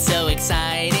 It's so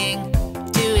exciting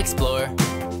to explore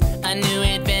a new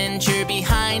adventure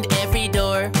behind every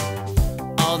door.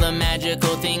 All the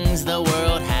magical things the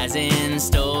world has in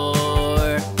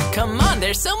store. Come on,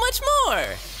 there's so much more.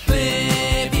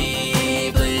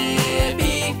 Blippi,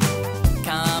 Blippi.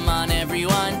 Come on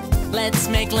everyone, let's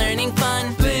make learning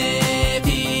fun.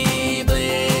 Blippi,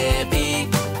 Blippi.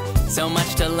 So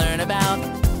much to learn about,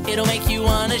 it'll make you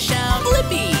wanna shout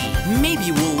Blippi.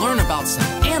 Maybe we'll learn about some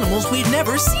animals we've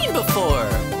never seen before.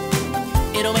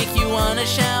 It'll make you wanna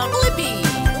shout Blippi.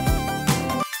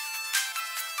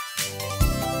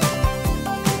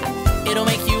 It'll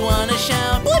make you wanna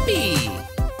shout Blippi.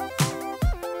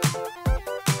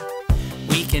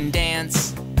 We can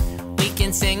dance, we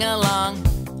can sing along.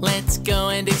 Let's go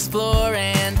and explore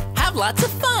and have lots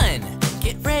of fun.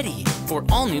 Get ready for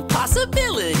all new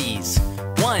possibilities.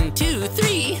 1, 2,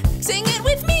 3, sing it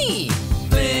with me.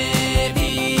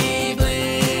 Blippi,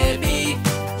 Blippi.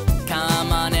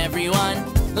 Come on everyone,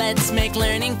 let's make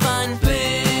learning fun.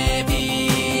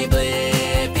 Blippi,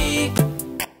 Blippi.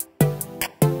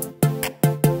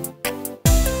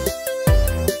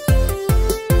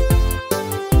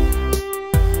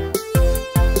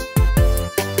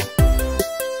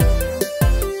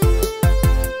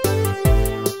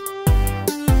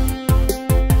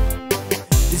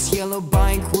 This yellow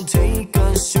bike will take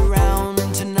us around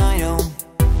tonight, oh.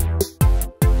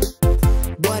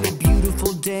 What a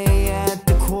beautiful day at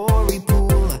the quarry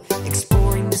pool.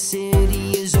 Exploring the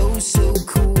city is oh so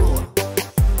cool.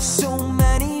 So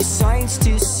many sights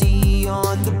to see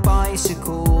on the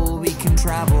bicycle. We can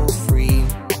travel free.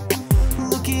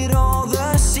 Look at all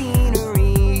the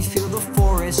scenery. Feel the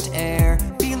forest air.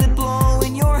 Feel it blow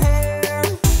in your hair.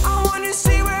 I wanna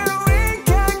see where we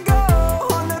can go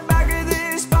on the back of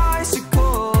this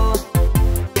bicycle.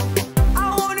 I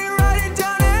wanna ride it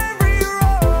down every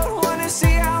road. Wanna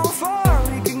see how far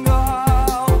we can go.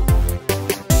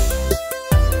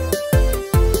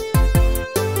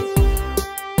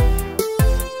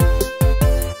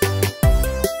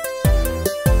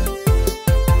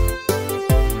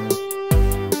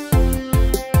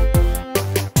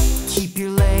 Keep your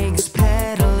legs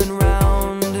pedaling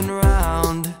round and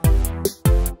round.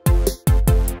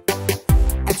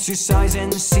 Exercise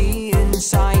and seeing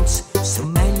sights. So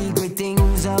many great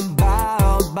things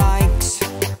about bikes.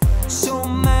 So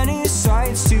many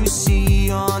sights to see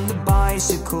on the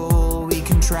bicycle. We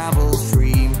can travel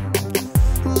free.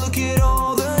 Look at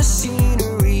all the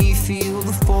scenery. Feel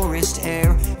the forest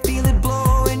air. Feel it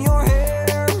blow in your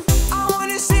hair. I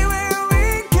wanna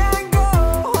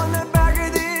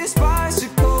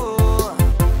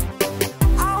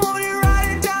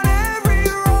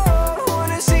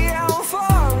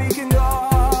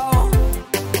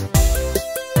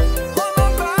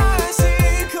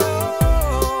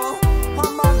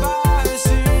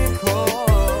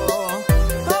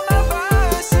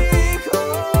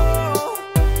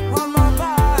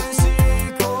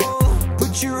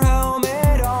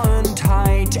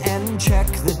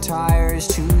the tires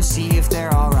to see if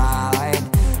they're alright.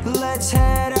 Let's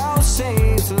head out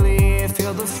safely,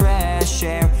 feel the fresh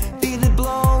air, feel it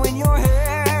blow in your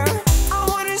hair. I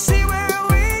wanna see where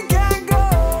we can go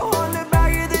on the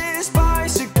back of this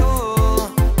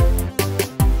bicycle.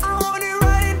 I wanna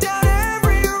ride it down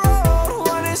every road,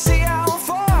 wanna see how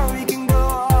far we can go.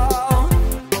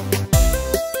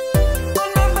 On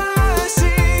my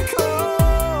bicycle,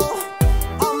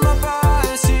 on my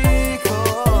bicycle,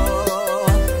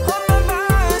 on my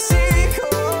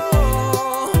bicycle,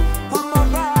 on my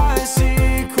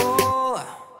bicycle.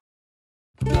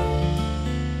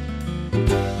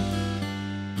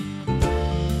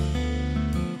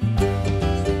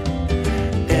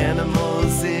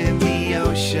 Animals in the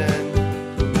ocean,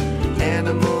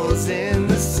 animals in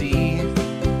the sea,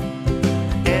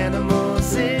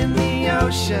 animals in the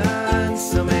ocean,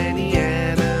 so many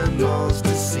animals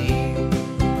to see.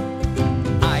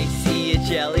 I see a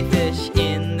jellyfish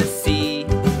in the sea.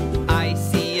 I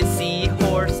see a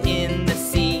seahorse in the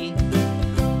sea.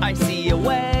 I see a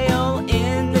whale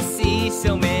in the sea,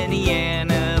 so many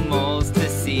animals to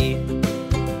see.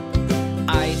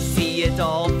 I see a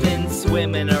dolphin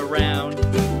swimming around.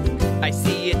 I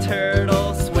see a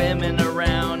turtle swimming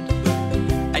around.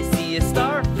 I see a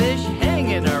starfish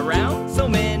hanging around, so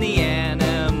many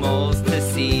animals to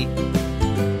see.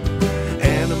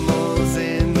 Animals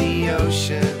in the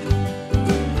ocean,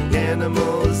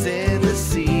 animals in the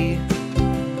sea,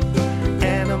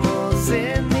 animals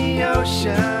in the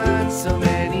ocean, so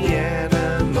many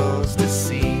animals to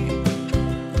see.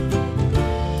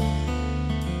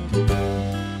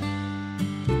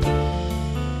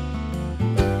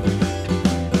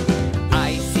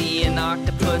 I see an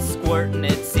octopus squirting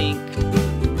its ink.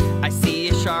 I see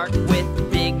a shark with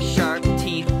big sharp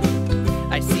teeth.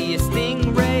 I see a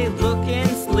stingray looking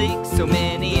sleek, so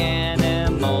many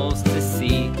animals to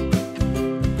see.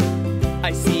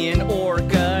 I see an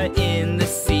orca in the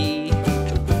sea.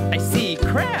 I see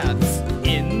crabs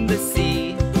in the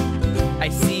sea. I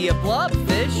see a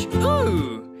blobfish.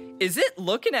 Ooh, is it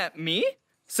looking at me?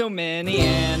 So many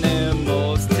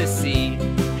animals to see.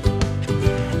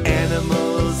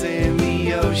 Animals in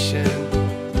the ocean,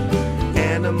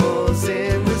 animals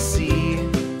in the sea,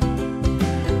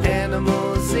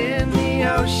 animals in the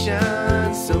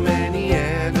ocean, so many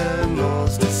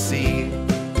animals to see.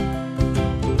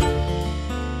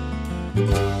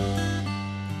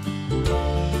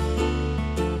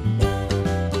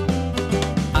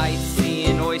 I see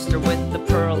an oyster with the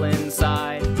pearl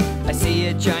inside. I see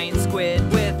a giant squid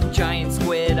with giant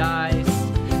squid eyes.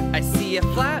 I see a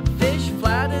flatfish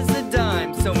flat as a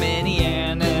dime, so many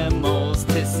animals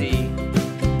to see.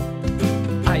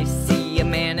 I see a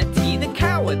manatee, the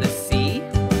cow of the sea.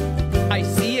 I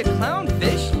see a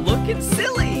clownfish looking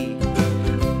silly.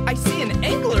 I see an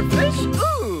anglerfish,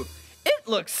 ooh, it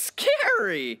looks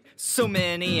scary. So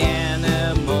many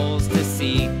animals to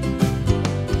see.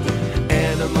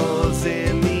 Animals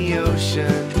in the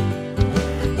ocean,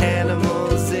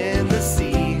 animals in the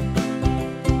sea,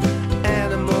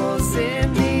 animals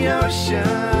in the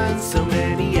ocean, so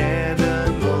many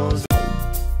animals.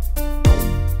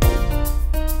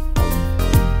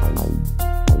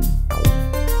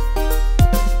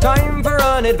 Time for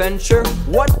an adventure.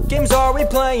 What games are we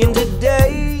playing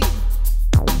today?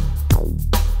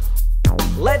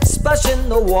 Let's splash in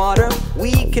the water.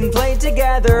 We can play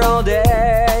together all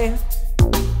day.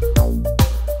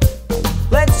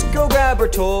 Let's go grab our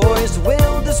toys.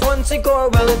 Will this one sink or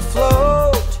will it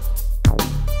float?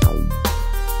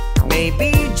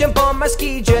 Maybe jump on my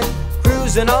ski jet,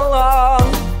 cruising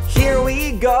along. Here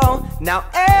we go. Now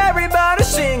everybody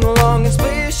sing along and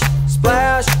splish,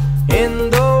 splash in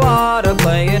the water,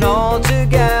 playing all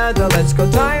together. Let's go,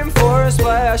 time for a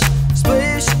splash,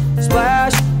 splish,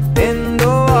 splash in the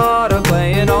water,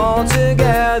 playing all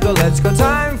together. Let's go,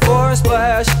 time for a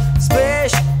splash,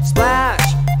 splish,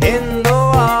 splash in the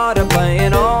water,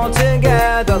 playing all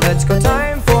together. Let's go,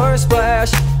 time for a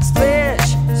splash,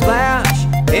 splish, splash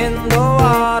in the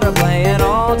water, playing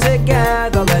all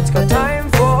together. Let's go,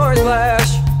 time for a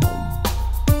splash.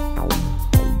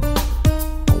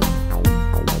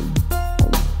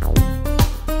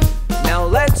 Now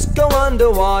let's go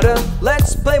underwater.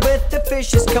 Let's play with the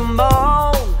fishes, come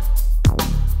on.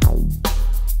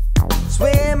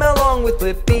 Swim along with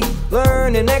Blippi,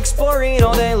 learn and exploring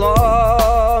all day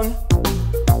long.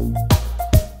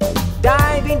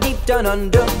 Diving deep down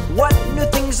under, what new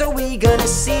things are we gonna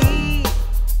see?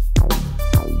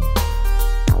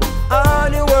 A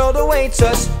new world awaits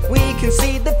us, we can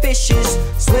see the fishes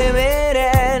swimming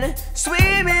in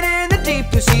the deep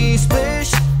blue sea.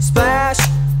 Splish, splash,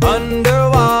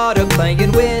 underwater,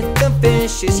 playing with the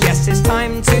fishes. fishes. Yes, it's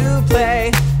time to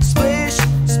play. Splish,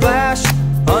 splash,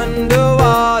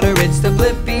 underwater. It's the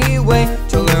Blippi way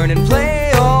to learn and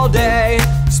play all day.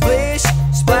 Splish,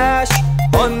 splash,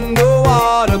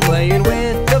 underwater, playing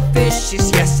with the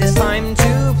fishes. Yes, it's time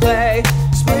to play.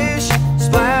 Splish,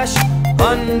 splash,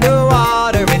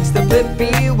 underwater. It's the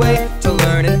Blippi way to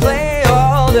learn and play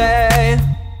all day.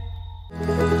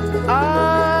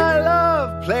 I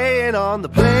love playing on the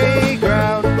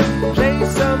playground. Play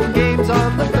some games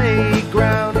on the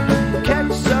playground.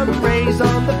 Catch some rays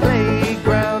on the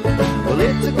playground. Well,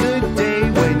 it's a good day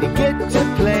when you get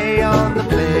to play on the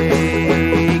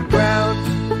playground.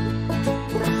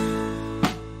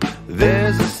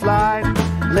 There's a slide,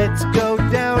 let's go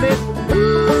down it.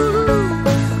 Woo!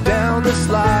 Down the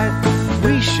slide,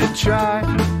 we should try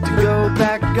to go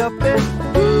back up it.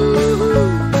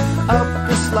 Woo! Up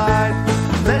the slide,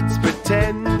 let's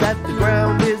pretend that the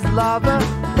ground is lava.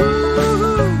 Woo!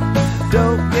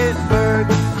 Don't get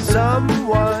burned,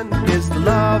 someone is the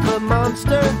lava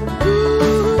monster.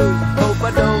 Woo! Hope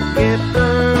I don't get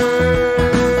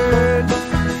burned.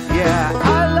 Yeah,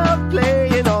 I love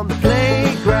playing on the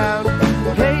playground.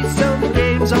 Play some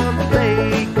games on the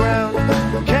playground.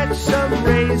 Catch some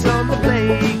rays on the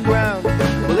playground.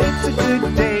 Well, it's a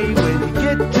good day when you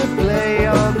get to play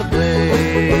on the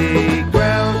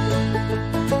playground.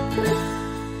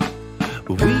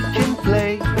 We can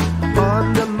play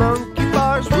on the monkey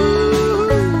bars,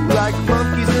 woo, like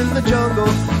monkeys in the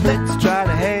jungle. Let's try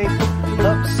to hang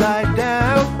upside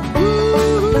down,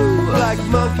 woo, like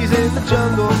monkeys in the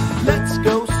jungle. Let's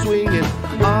go swinging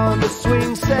on the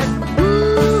swing set,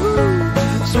 woo,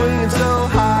 swinging so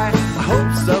high. I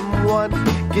hope someone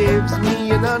gives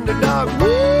me an underdog,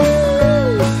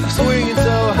 woo, swinging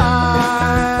so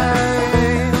high.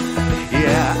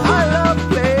 Yeah, I love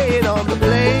playing on the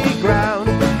playground.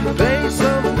 Play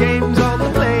some games on the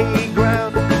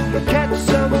playground. Catch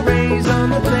some rays on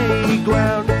the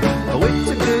playground. Oh, it's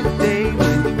a good day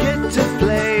when you get to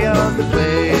play on the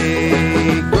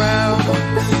playground.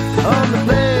 On the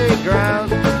playground.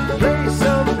 Play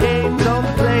some games on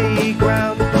the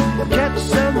playground. Catch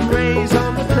some rays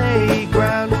on the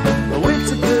playground. Oh,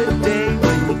 it's a good day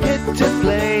when you get to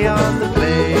play on the playground.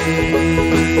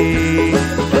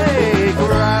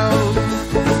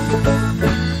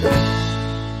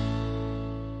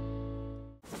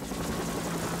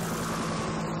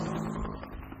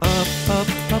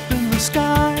 Up in the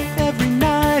sky every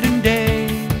night and day.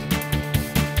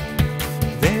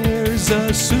 There's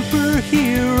a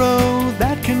superhero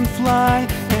that can fly,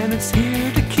 and it's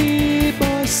here to keep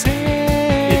us safe.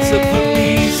 It's a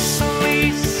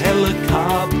police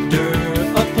helicopter,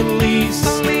 a police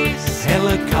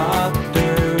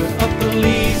helicopter, a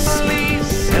police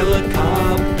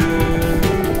helicopter.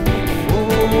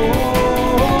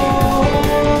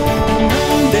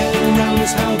 Round and round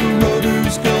is how the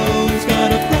rotors go. It's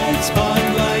got a bright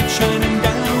spotlight shining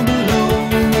down below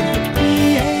with the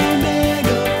PA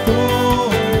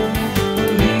megaphone.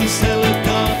 Police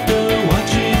helicopter,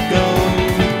 watch it go.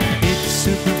 It's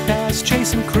super fast,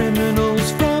 chasing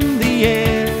criminals from the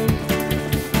air,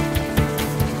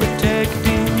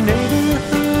 protecting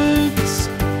neighborhoods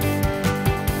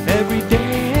every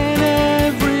day and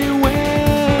everywhere.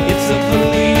 It's a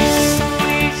police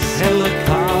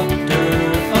helicopter,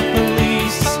 a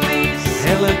police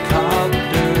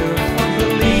helicopter, a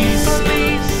police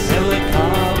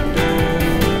helicopter.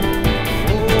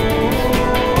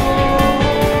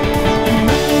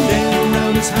 Round and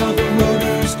round is how the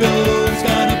rotors go. It's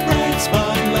got a bright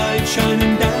spotlight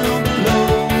shining down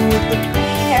below with the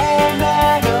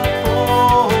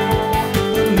megaphone.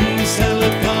 Police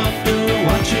helicopter,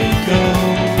 watch it go.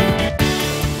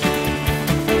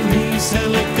 Police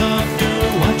helicopter,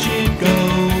 watch it go.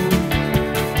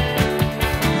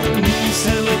 Police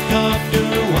helicopter,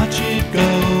 watch it go.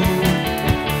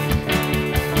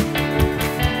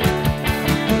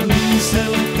 Police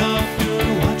helicopter,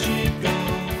 watch it go.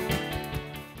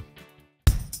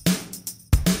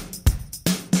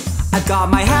 I've got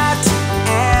my hat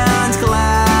and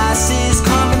glasses.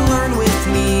 Come and learn with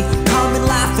me. Come and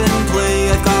laugh and play.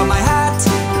 I've got my hat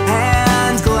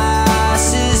and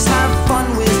glasses. Have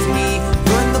fun with me.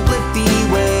 Learn the Blippi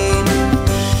way.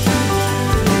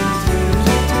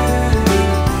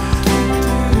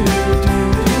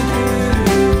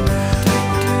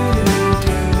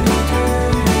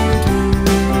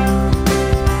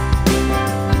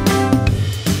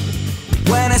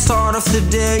 When I start off the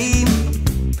day,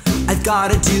 I've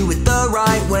gotta do it the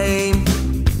right way.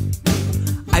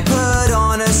 I put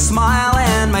on a smile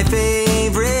and my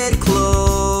favorite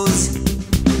clothes.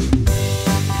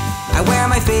 I wear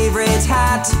my favorite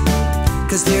hat,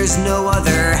 'cause there's no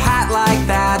other hat like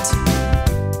that.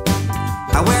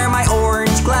 I wear my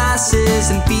orange glasses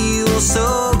and feel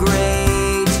so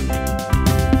great.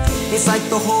 It's like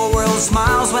the whole world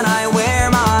smiles when I wear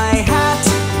my hat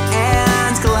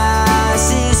and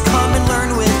glasses. Come and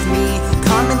learn with me,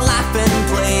 come and laugh and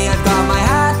play. I've got my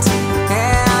hat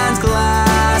and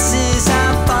glasses,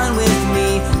 have fun with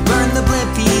me, learn the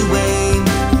Blippi way.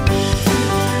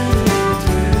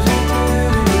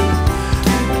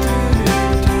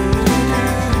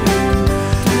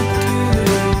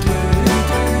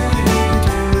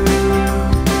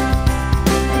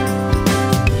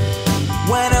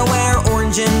 When I wear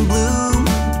orange and blue,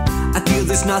 I feel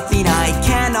there's nothing I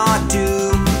cannot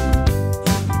do.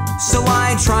 So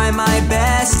I try my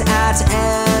best at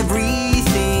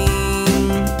everything.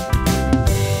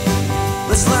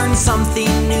 Let's learn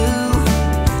something new,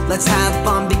 let's have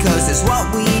fun because it's what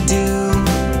we do.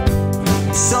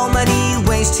 So many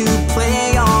ways to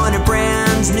play on a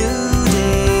brand new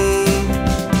day.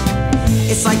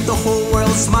 It's like the whole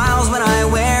world smiles when I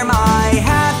wear my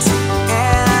hat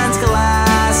and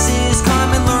glasses.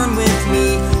 Come and learn with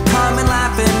me, come and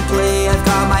laugh and play. I've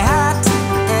got my hat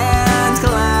and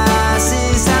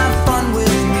glasses, have fun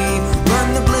with me, learn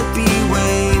the Blippi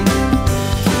way.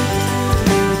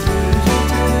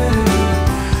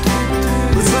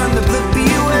 Let's learn the Blippi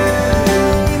way.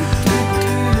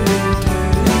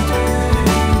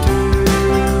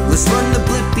 Let's learn the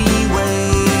Blippi way.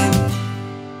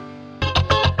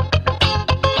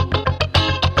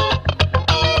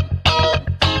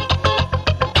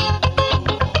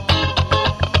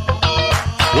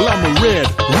 Well, I'm a red,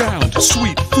 round,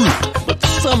 sweet fruit. But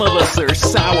some of us are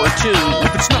sour too.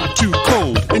 If it's not too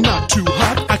cold and not too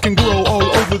hot, I can grow all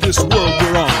over this world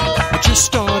we're on. I just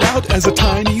start out as a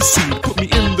tiny seed. Put me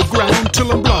in the ground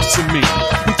till I'm blossoming.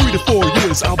 In 3 to 4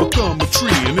 years, I'll become a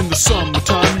tree. And in the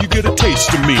summertime, you get a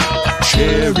taste of me.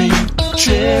 Cherry,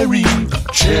 cherry,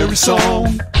 cherry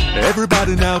song.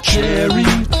 Everybody now, cherry,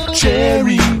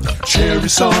 cherry, cherry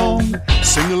song.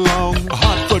 Sing along, a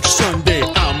hot fudge sundae,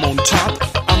 I'm on top.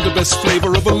 I'm the best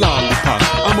flavor of a lollipop.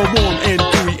 I'm a warm and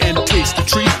gooey and tasty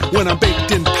treat when I'm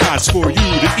baked in pies for you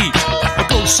to eat. I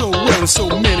go so well in so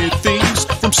many things,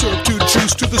 from syrup to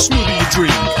juice to the smoothie you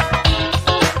drink.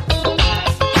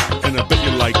 And I bet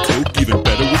you like Coke even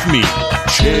better with me.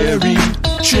 Cherry,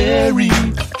 cherry,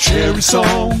 cherry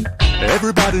song.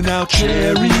 Everybody now,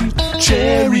 cherry,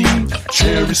 cherry,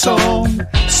 cherry song.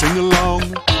 Sing along.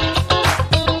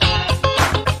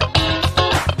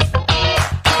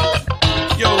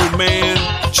 Yo, man,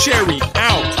 cherry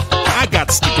out. I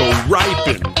gots to go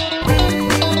ripen.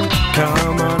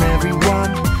 Come on,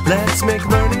 everyone, let's make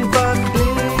learning fun.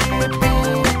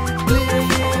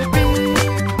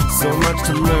 So much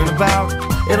to learn about,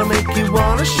 it'll make you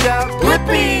wanna shout,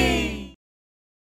 Blippi!